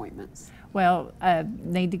schedule appointments? Well,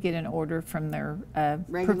 need to get an order from their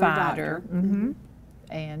provider.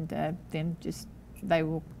 And then just they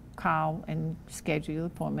will call and schedule the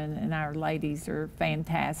appointment, and our ladies are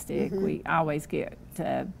fantastic. We always get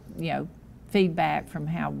feedback from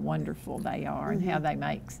how wonderful they are and how they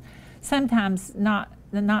make sometimes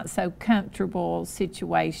the not so comfortable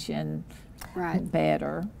situation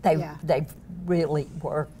better. They've really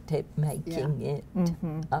worked at making it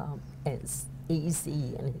as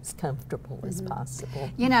easy and as comfortable as possible.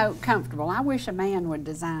 You know, comfortable. I wish a man would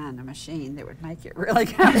design a machine that would make it really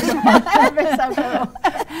comfortable. That would be so cool.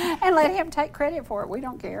 And let him take credit for it. We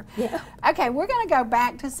don't care. Okay, we're going to go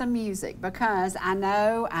back to some music because I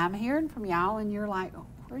know I'm hearing from y'all and you're like, oh,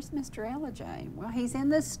 where's Mr. Ellijay? Well, he's in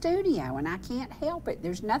the studio and I can't help it.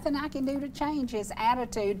 There's nothing I can do to change his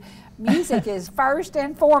attitude. Music is first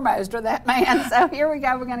and foremost with that man. So here we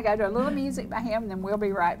go. We're going to go to a little music by him and then we'll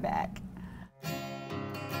be right back.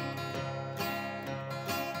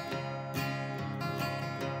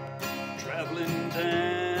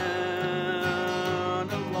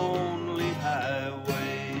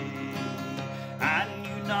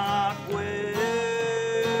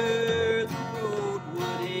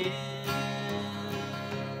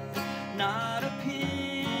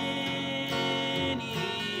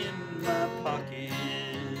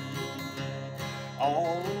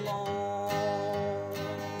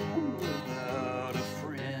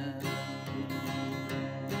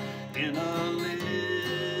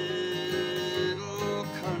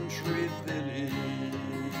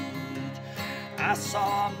 I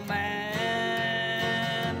saw a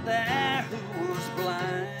man there who was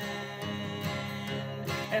blind,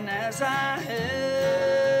 and as I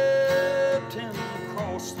helped him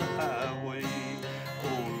cross the highway,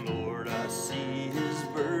 oh Lord, I see his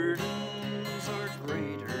burdens are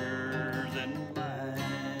greater than mine.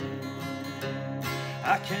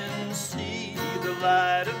 I can see the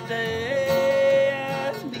light of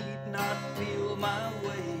day, I need not feel my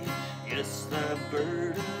way. Yes, thy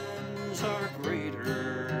burdens are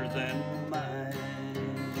greater than mine.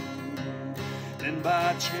 Then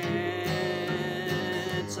by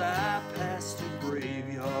chance I passed a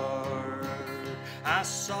graveyard. I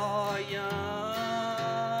saw a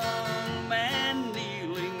young man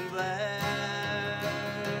kneeling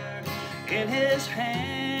there. In his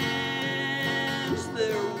hands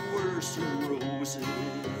there were some roses.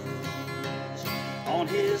 On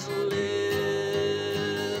his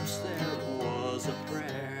lips there was a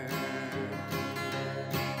prayer.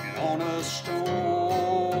 And on a stone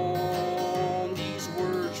these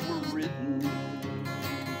words were written: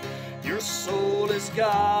 your soul is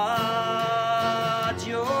God,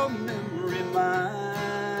 your memory mine.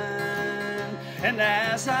 And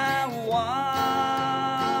as I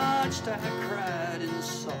watched, I cried in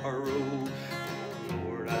sorrow. Oh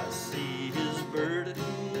Lord, I see his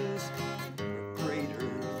burdens greater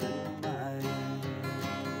than mine.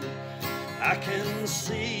 I can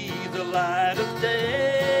see the light of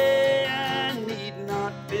day, I need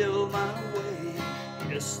not build my way.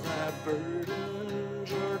 Yes, thy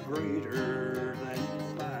burdens are greater than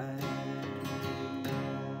mine.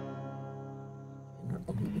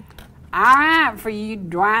 All right, for you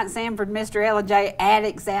Dwight Sanford, Mr. Ellijay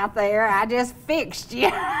addicts out there, I just fixed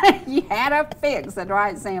you. You had a fix at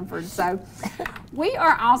Dwight Sanford. So we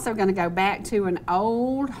are also going to go back to an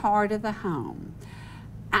old heart of the home.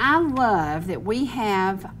 I love that we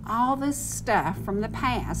have all this stuff from the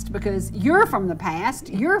past, because you're from the past,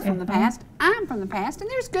 you're from the past, I'm from the past, and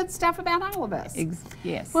there's good stuff about all of us.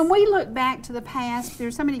 Yes. When we look back to the past,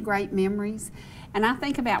 there's so many great memories. And I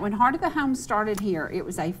think about when Heart of the Home started here, it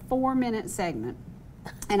was a 4-minute segment.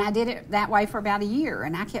 And I did it that way for about a year.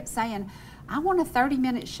 And I kept saying, I want a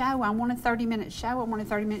 30-minute show, I want a 30-minute show, I want a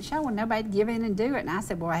 30-minute show. And nobody'd give in and do it. And I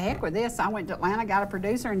said, well, heck with this. I went to Atlanta, got a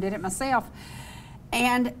producer, and did it myself.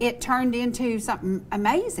 And it turned into something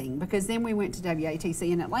amazing, because then we went to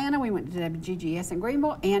WATC in Atlanta, we went to WGGS in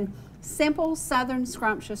Greenville, and simple Southern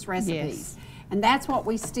scrumptious recipes. Yes. And that's what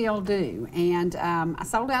we still do. And I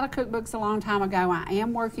sold out of cookbooks a long time ago. I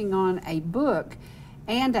am working on a book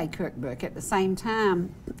and a cookbook at the same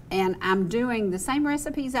time. And I'm doing the same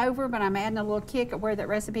recipes over, but I'm adding a little kick at where that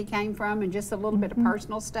recipe came from and just a little bit of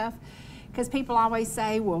personal stuff. Because people always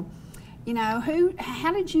say, well, you know,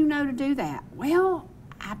 how did you know to do that? Well,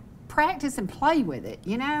 I practice and play with it.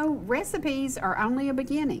 You know, recipes are only a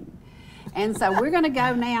beginning. And so we're going to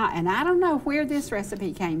go now, and I don't know where this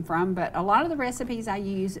recipe came from, but a lot of the recipes I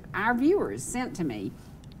use, our viewers sent to me.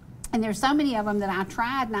 And there's so many of them that I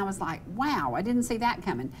tried, and I was like, wow, I didn't see that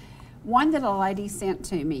coming. One that a lady sent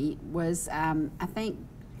to me was, I think,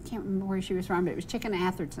 I can't remember where she was from, but it was chicken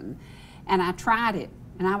Atherton. And I tried it,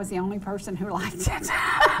 and I was the only person who liked it.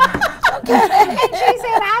 And she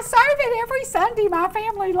said, I serve it every Sunday. My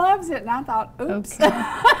family loves it. And I thought, oops.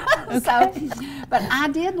 Okay. So, but I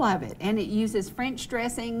did love it. And it uses French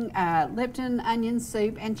dressing, Lipton onion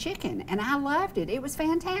soup, and chicken. And I loved it. It was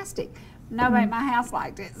fantastic. Nobody at my house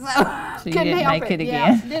liked it. So you couldn't didn't help make it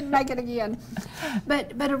Yeah, again. didn't make it again.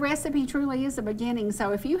 But a recipe truly is a beginning.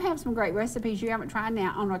 So if you have some great recipes you haven't tried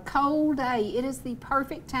now, on a cold day, it is the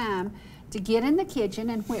perfect time to get in the kitchen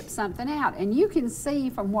and whip something out. And you can see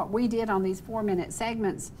from what we did on these 4-minute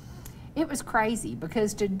segments, it was crazy,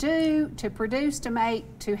 because to produce, to make,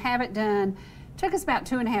 to have it done, took us about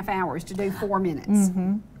 2.5 hours to do 4 minutes.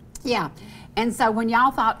 Mm-hmm. Yeah. And so when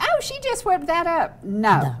y'all thought, oh, she just whipped that up.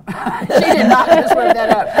 No. She did not just whip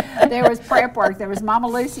that up. There was prep work. There was Mama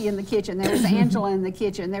Lucy in the kitchen. There was Angela in the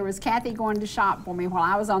kitchen. There was Kathy going to shop for me while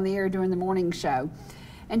I was on the air doing the morning show.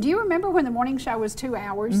 And do you remember when the morning show was 2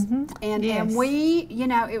 hours? Mm-hmm. And we, you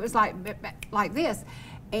know, it was like this.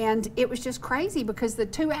 And it was just crazy, because the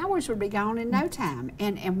 2 hours would be gone in no time.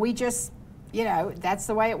 And we just, you know, that's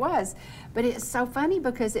the way it was. But it's so funny,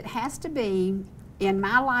 because it has to be, in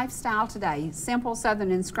my lifestyle today, simple,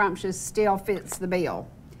 Southern, and scrumptious still fits the bill.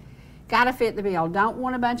 Got to fit the bill. Don't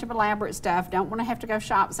want a bunch of elaborate stuff. Don't want to have to go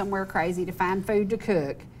shop somewhere crazy to find food to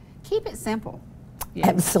cook. Keep it simple. Yes.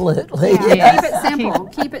 Absolutely. Yeah, Yes. keep it simple.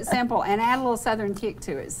 Keep it simple, and add a little Southern kick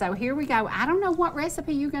to it. So here we go. I don't know what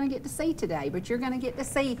recipe you're going to get to see today, but you're going to get to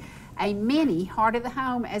see a mini Heart of the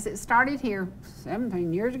Home as it started here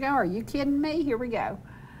 17 years ago. Are you kidding me? Here we go.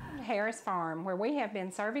 Harris Farm, where we have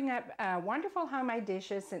been serving up wonderful homemade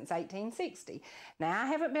dishes since 1860. Now, I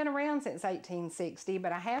haven't been around since 1860,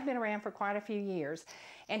 but I have been around for quite a few years.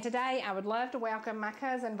 And today, I would love to welcome my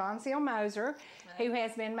cousin, Von Seal Moser, who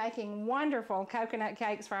has been making wonderful coconut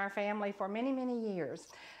cakes for our family for many, many years.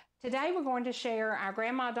 Today, we're going to share our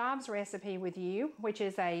Grandma Dobbs recipe with you, which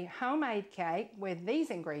is a homemade cake with these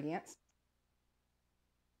ingredients.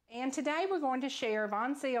 And today we're going to share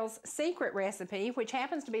Von Seal's secret recipe, which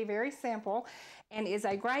happens to be very simple and is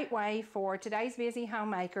a great way for today's busy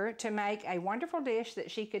homemaker to make a wonderful dish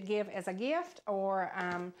that she could give as a gift or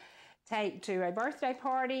take to a birthday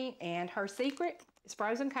party. And her secret is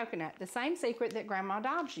frozen coconut, the same secret that Grandma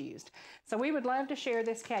Dobbs used. So we would love to share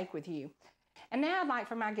this cake with you. And now I'd like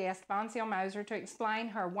for my guest, Von Seal Moser, to explain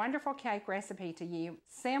her wonderful cake recipe to you.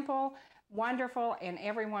 Simple, wonderful, and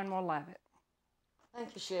everyone will love it.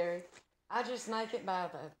 Thank you, Sherry. I just make it by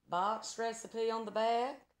the box recipe on the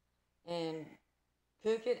back and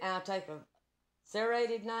cook it. I'll take a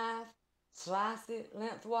serrated knife, slice it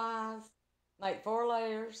lengthwise, make 4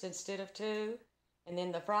 layers instead of 2, and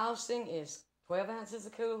then the frosting is 12 ounces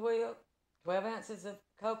of Cool Whip, 12 ounces of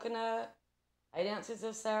coconut, 8 ounces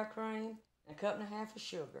of sour cream, and 1.5 cups of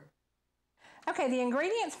sugar. Okay, the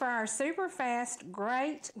ingredients for our super fast,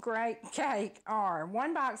 great cake are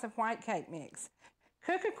 1 box of white cake mix.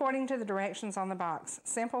 Cook according to the directions on the box.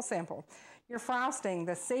 Simple, simple. Your frosting,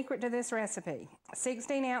 the secret to this recipe.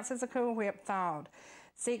 16 ounces of Cool Whip thawed.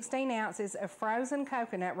 16 ounces of frozen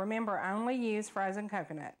coconut. Remember, only use frozen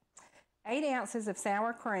coconut. 8 ounces of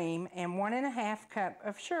sour cream and 1.5 cups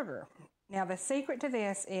of sugar. Now, the secret to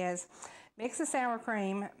this is mix the sour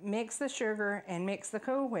cream, mix the sugar, and mix the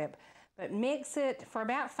Cool Whip. But mix it for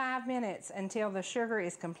about 5 minutes until the sugar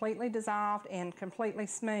is completely dissolved and completely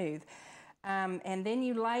smooth. And then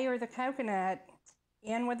you layer the coconut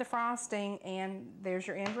in with the frosting, and there's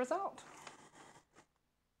your end result.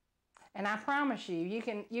 And I promise you, you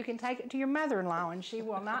can take it to your mother-in-law, and she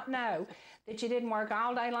will not know that you didn't work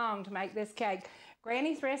all day long to make this cake.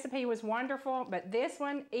 Granny's recipe was wonderful, but this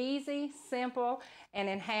one, easy, simple, and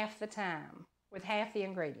in half the time, with half the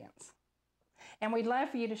ingredients. And we'd love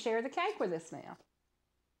for you to share the cake with us now.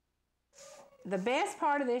 The best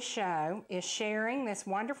part of this show is sharing this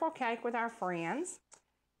wonderful cake with our friends,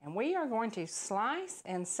 and we are going to slice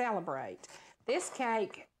and celebrate. This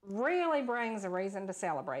cake really brings a reason to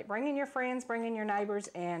celebrate. Bring in your friends, bring in your neighbors,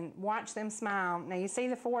 and watch them smile. Now, you see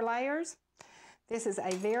the 4 layers? This is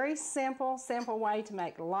a very simple way to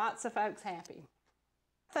make lots of folks happy.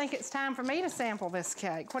 I think it's time for me to sample this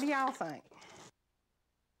cake. What do y'all think?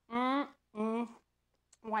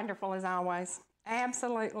 Wonderful as always.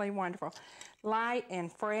 Absolutely wonderful. Light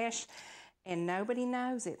and fresh, and nobody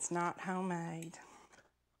knows it's not homemade.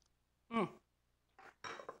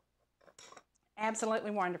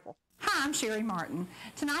 Absolutely wonderful. Hi, I'm Sherry Martin.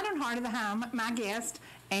 Tonight on Heart of the Home, my guests,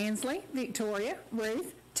 Ansley, Victoria,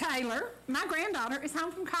 Ruth, Taylor. My granddaughter is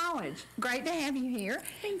home from college. Great to have you here.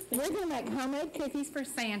 Thanks. We're going to make homemade cookies for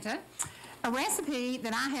Santa. A recipe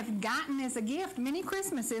that I have gotten as a gift many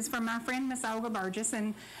Christmases from my friend Miss Olga Burgess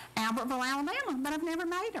in Albertville, Alabama, but I've never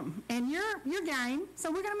made them. And you're game, so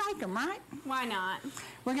we're going to make them, right? Why not?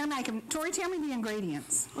 We're going to make them. Tori, tell me the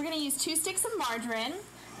ingredients. We're going to use 2 sticks of margarine,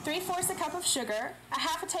 3/4 a cup of sugar, a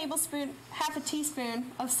half a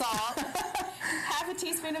teaspoon of salt, half a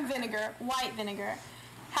teaspoon of vinegar, white vinegar,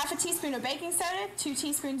 half a teaspoon of baking soda, 2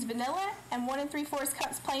 teaspoons vanilla, and 1 3/4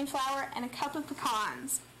 cups plain flour, and a cup of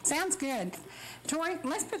pecans. Sounds good. Tori,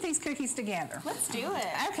 let's put these cookies together. Let's do it.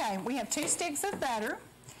 Okay, we have 2 sticks of butter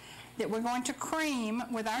that we're going to cream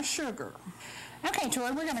with our sugar. Okay,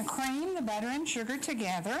 Tori, we're going to cream the butter and sugar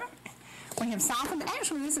together. We have softened,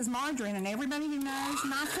 actually this is margarine, and everybody who knows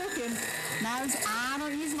my cooking knows I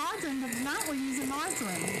don't use margarine, but tonight we're using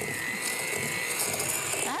margarine.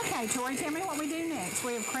 Okay, Tori, tell me what we do next.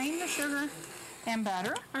 We have creamed the sugar and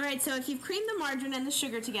butter. All right, so if you've creamed the margarine and the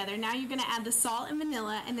sugar together, now you're going to add the salt and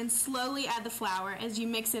vanilla, and then slowly add the flour as you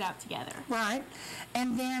mix it up together. Right,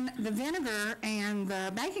 and then the vinegar and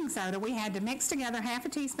the baking soda, we had to mix together half a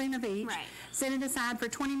teaspoon of each. Right. Set it aside for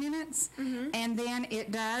 20 minutes, and then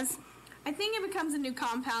it does. I think it becomes a new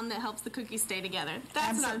compound that helps the cookies stay together.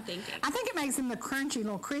 That's what I'm thinking. I think it makes them the crunchy,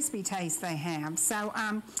 little crispy taste they have. So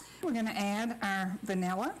we're going to add our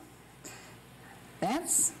vanilla.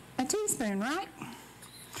 That's a teaspoon, right?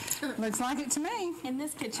 Looks like it to me. In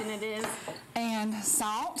this kitchen it is. And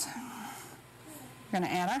salt. We're going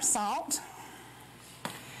to add our salt.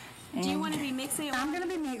 Do you want to be mixing it? I'm going to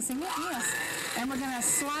be mixing it, yes. And we're going to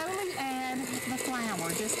slowly add the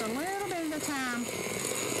flour, just a little bit at a time.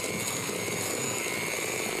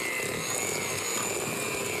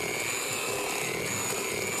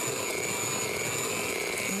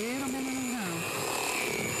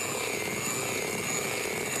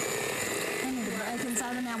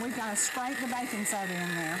 and we've got to scrape the baking soda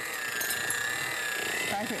in there.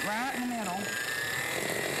 Scrape it right in the middle.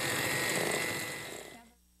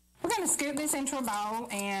 We're going to scoop this into a bowl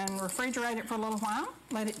and refrigerate it for a little while,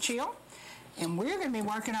 let it chill. And we're going to be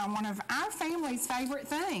working on one of our family's favorite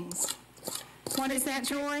things. What is that,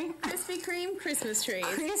 Tori? Krispy Kreme Christmas trees.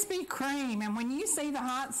 Krispy Kreme. And when you see the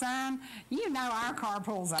hot sign, you know our car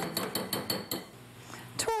pulls over.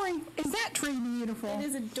 Tori, is that tree beautiful? It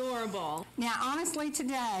is adorable. Now, honestly,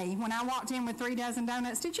 today, when I walked in with 3 dozen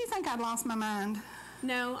donuts, did you think I'd lost my mind?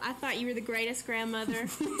 No, I thought you were the greatest grandmother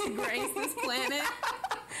to grace this planet.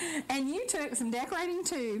 And you took some decorating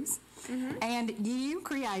tubes, and you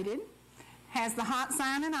created, has the hot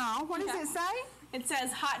sign and all. What does it say? It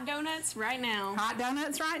says hot donuts right now. Hot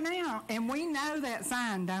donuts right now. And we know that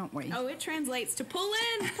sign, don't we? Oh, it translates to pull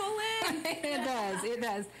in, pull in. It does, it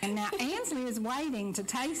does. And now Ansley is waiting to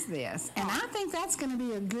taste this, and I think that's going to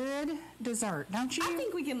be a good dessert, don't you? I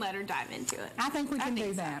think we can let her dive into it. I think we can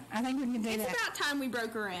do that. I think we can do that. It's about time we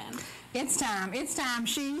broke her in. It's time. It's time.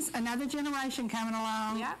 She's another generation coming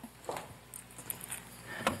along. Yeah.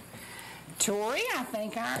 Tori, I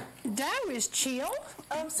think our dough is chilled.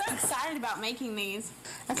 Oh, I'm so excited about making these.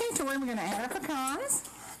 Okay, Tori, we're going to add our pecans.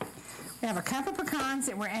 We have a cup of pecans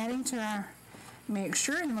that we're adding to our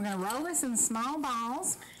mixture, and we're going to roll this in small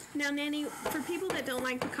balls. Now, Nanny, for people that don't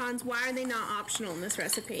like pecans, why are they not optional in this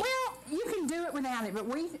recipe? Well, you can do it without it, but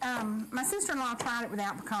my sister-in-law tried it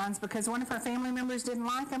without pecans because one of her family members didn't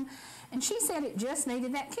like them, and she said it just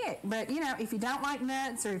needed that kick. But, you know, if you don't like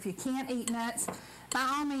nuts or if you can't eat nuts, by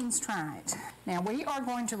all means, try it. Now, we are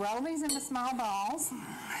going to roll these into small balls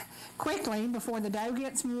quickly before the dough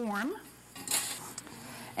gets warm.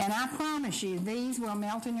 And I promise you, these will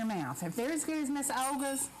melt in your mouth. If they're as good as Miss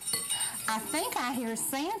Olga's, I think I hear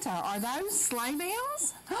Santa. Are those sleigh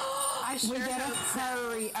bells? I sure We better hope so.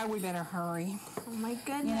 hurry. Oh, we better hurry. Oh, my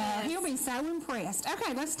goodness. You know, he'll be so impressed.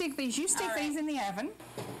 Okay, let's stick these. You stick these in the oven.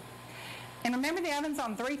 And remember, the oven's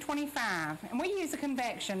on 325. And we use a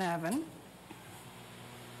convection oven.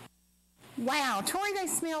 Wow, Tori, they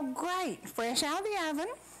smell great. Fresh out of the oven.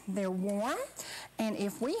 They're warm. And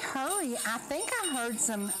if we hurry, I think I heard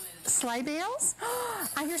some sleigh bells.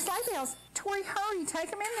 I hear sleigh bells. Tori, hurry, take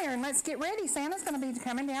them in there and let's get ready. Santa's going to be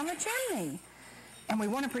coming down the chimney. And we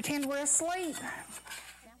want to pretend we're asleep.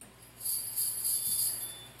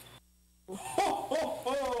 Ho, ho,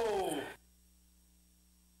 ho!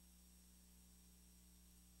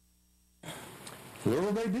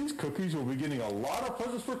 Whoever made these cookies will be getting a lot of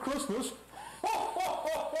presents for Christmas.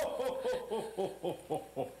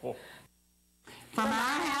 From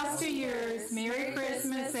our house to yours, Merry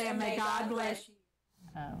Christmas and may God bless you.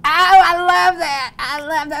 Oh, I love that. I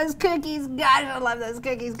love those cookies. Gosh, I love those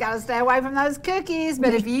cookies. Got to stay away from those cookies.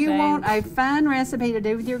 But if you want a fun recipe to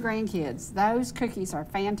do with your grandkids, those cookies are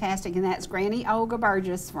fantastic. And that's Granny Olga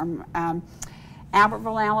Burgess from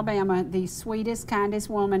Albertville, Alabama, the sweetest, kindest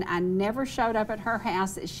woman. I never showed up at her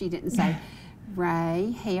house that she didn't say,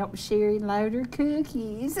 Ray, help Sherry load her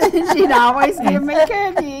cookies. She'd always give me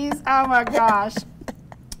cookies. Oh, my gosh.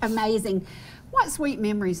 Amazing. What sweet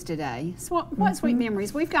memories today. What sweet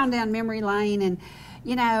memories. We've gone down memory lane and,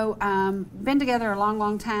 you know, been together a long,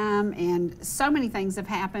 long time, and so many things have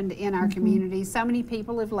happened in our community. So many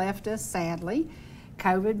people have left us, sadly.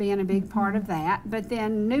 COVID being a big part of that. But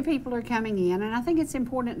then new people are coming in, and I think it's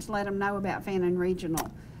important to let them know about Fannin Regional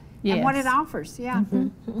and what it offers. Yeah.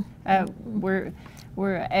 We're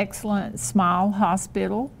an excellent small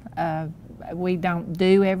hospital. We don't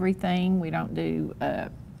do everything. We don't do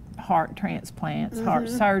heart transplants, heart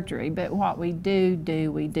surgery, but what we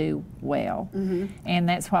do, we do well. And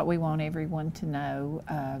that's what we want everyone to know,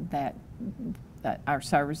 that our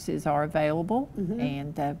services are available,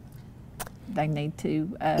 and they need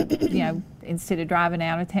to, you know, instead of driving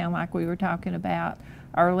out of town like we were talking about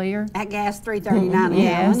earlier. At gas $3.39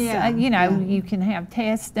 yes, yeah. You know, you can have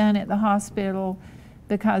tests done at the hospital,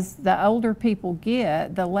 because the older people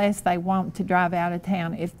get, the less they want to drive out of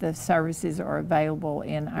town if the services are available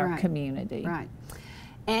in our community. Right.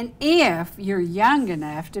 And if you're young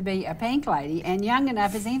enough to be a pink lady, and young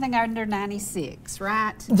enough is anything under 96,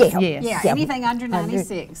 right? Yeah. Yes. Yeah, anything under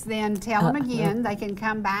 96. Then tell them again they can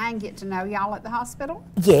come by and get to know y'all at the hospital.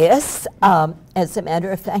 Yes. As a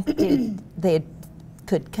matter of fact, they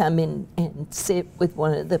could come in and sit with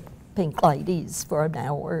one of the pink ladies for an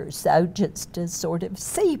hour or so just to sort of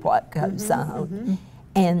see what goes on.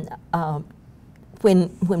 And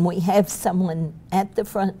when we have someone at the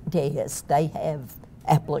front desk, they have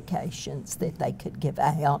applications that they could give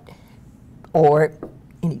out, or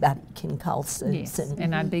anybody can call Susan. Yes,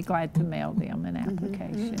 and I'd be glad to mail them an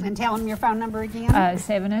application. And tell them your phone number again.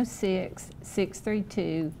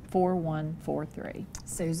 706-632-4143.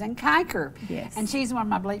 Susan Kiker. Yes. And she's one of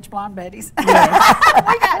my bleach blonde buddies.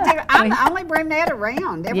 Yes. I'm the only brunette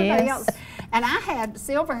around. Everybody Yes. else. And I had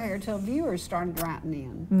silver hair till viewers started writing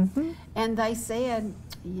in. And they said,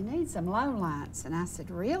 you need some lowlights. And I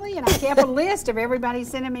said, really? And I kept a list of everybody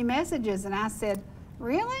sending me messages. And I said,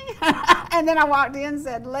 really? And then I walked in and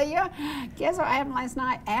said, Leah, guess what happened last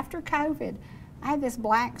night? After COVID, I had this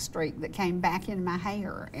black streak that came back into my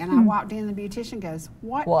hair. And I walked in, and the beautician goes,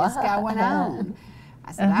 what is going on?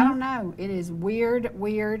 I said, I don't know. It is weird,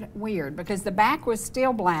 weird, weird. Because the back was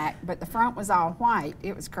still black, but the front was all white.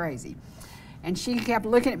 It was crazy. And she kept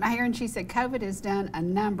looking at my hair, and she said, COVID has done a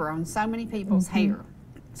number on so many people's hair.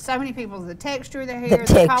 So many people, the texture of their hair,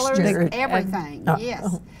 the colors, everything.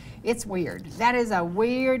 Yes. It's weird. That is a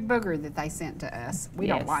weird booger that they sent to us. We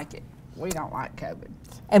don't like it. We don't like COVID.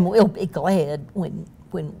 And we'll be glad when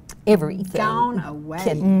everything gone away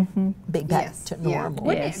can be back to normal.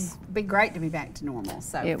 Wouldn't it be great to be back to normal?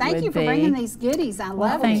 So It thank you would for be. bringing these goodies. I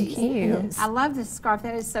love these. Thank you. I love this scarf.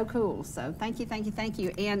 That is so cool. So thank you, thank you, thank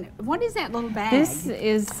you. And what is that little bag? This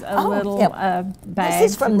is a little bag.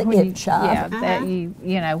 This is from the gift shop. Yeah, that you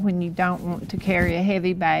know, when you don't want to carry a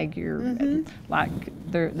heavy bag, you're like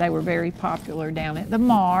they were very popular down at the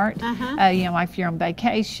Mart. You know, if you're on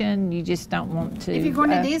vacation, you just don't want to. If you're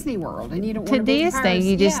going to Disney World and you don't want to a big Disney, purse.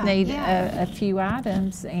 you just need a few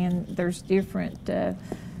items, and there's different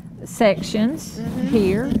sections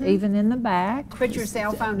here, even in the back. Put your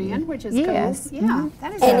cell phone in, which is Yes. cool. Yeah,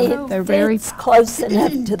 that is And so cool. it fits close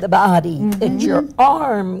enough to the body that your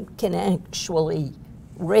arm can actually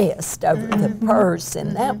rest over the purse,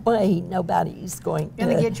 and that way nobody's going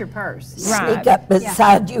Gonna to get your purse. sneak up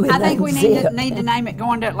beside you and I think we unzip. need to name it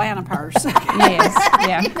Going to Atlanta purse. Yes,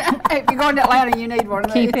 yeah. If you're going to Atlanta, you need one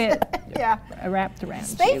of these. Keep it wrapped around you.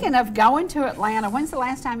 Speaking of going to Atlanta, when's the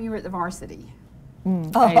last time you were at the Varsity?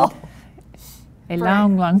 A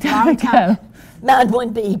long time ago. Mine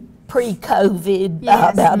would be pre-COVID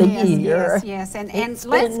by about a year. Yes. And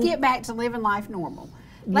let's get back to living life normal.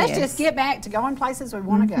 Let's just get back to going places we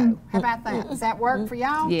want to go. How about that? Does that work for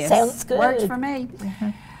y'all? Yes. Sounds good. Works for me.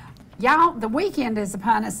 Y'all, the weekend is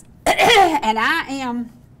upon us, and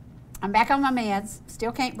I'm back on my meds,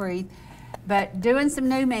 still can't breathe, but doing some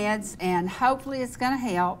new meds, and hopefully it's going to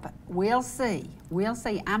help. We'll see. We'll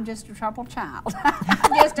see. I'm just a troubled child.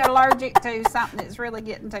 I'm just allergic to something that's really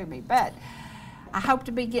getting to me, but I hope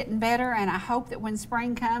to be getting better, and I hope that when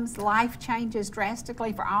spring comes, life changes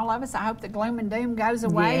drastically for all of us. I hope the gloom and doom goes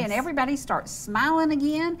away and everybody starts smiling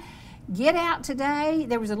again. Get out today.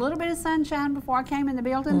 There was a little bit of sunshine before I came in the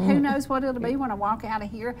building. Who knows what it'll be when I walk out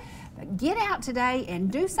of here. But get out today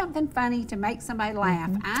and do something funny to make somebody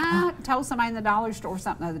laugh. I told somebody in the dollar store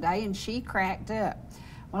something the other day, and she cracked up.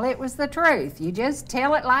 Well, it was the truth. You just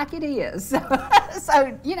tell it like it is.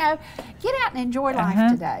 So, you know, get out and enjoy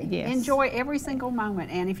life today. Yes. Enjoy every single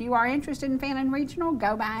moment. And if you are interested in Fannin Regional,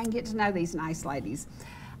 go by and get to know these nice ladies.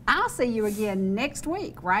 I'll see you again next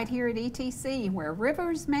week right here at ETC, where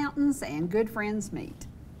rivers, mountains, and good friends meet.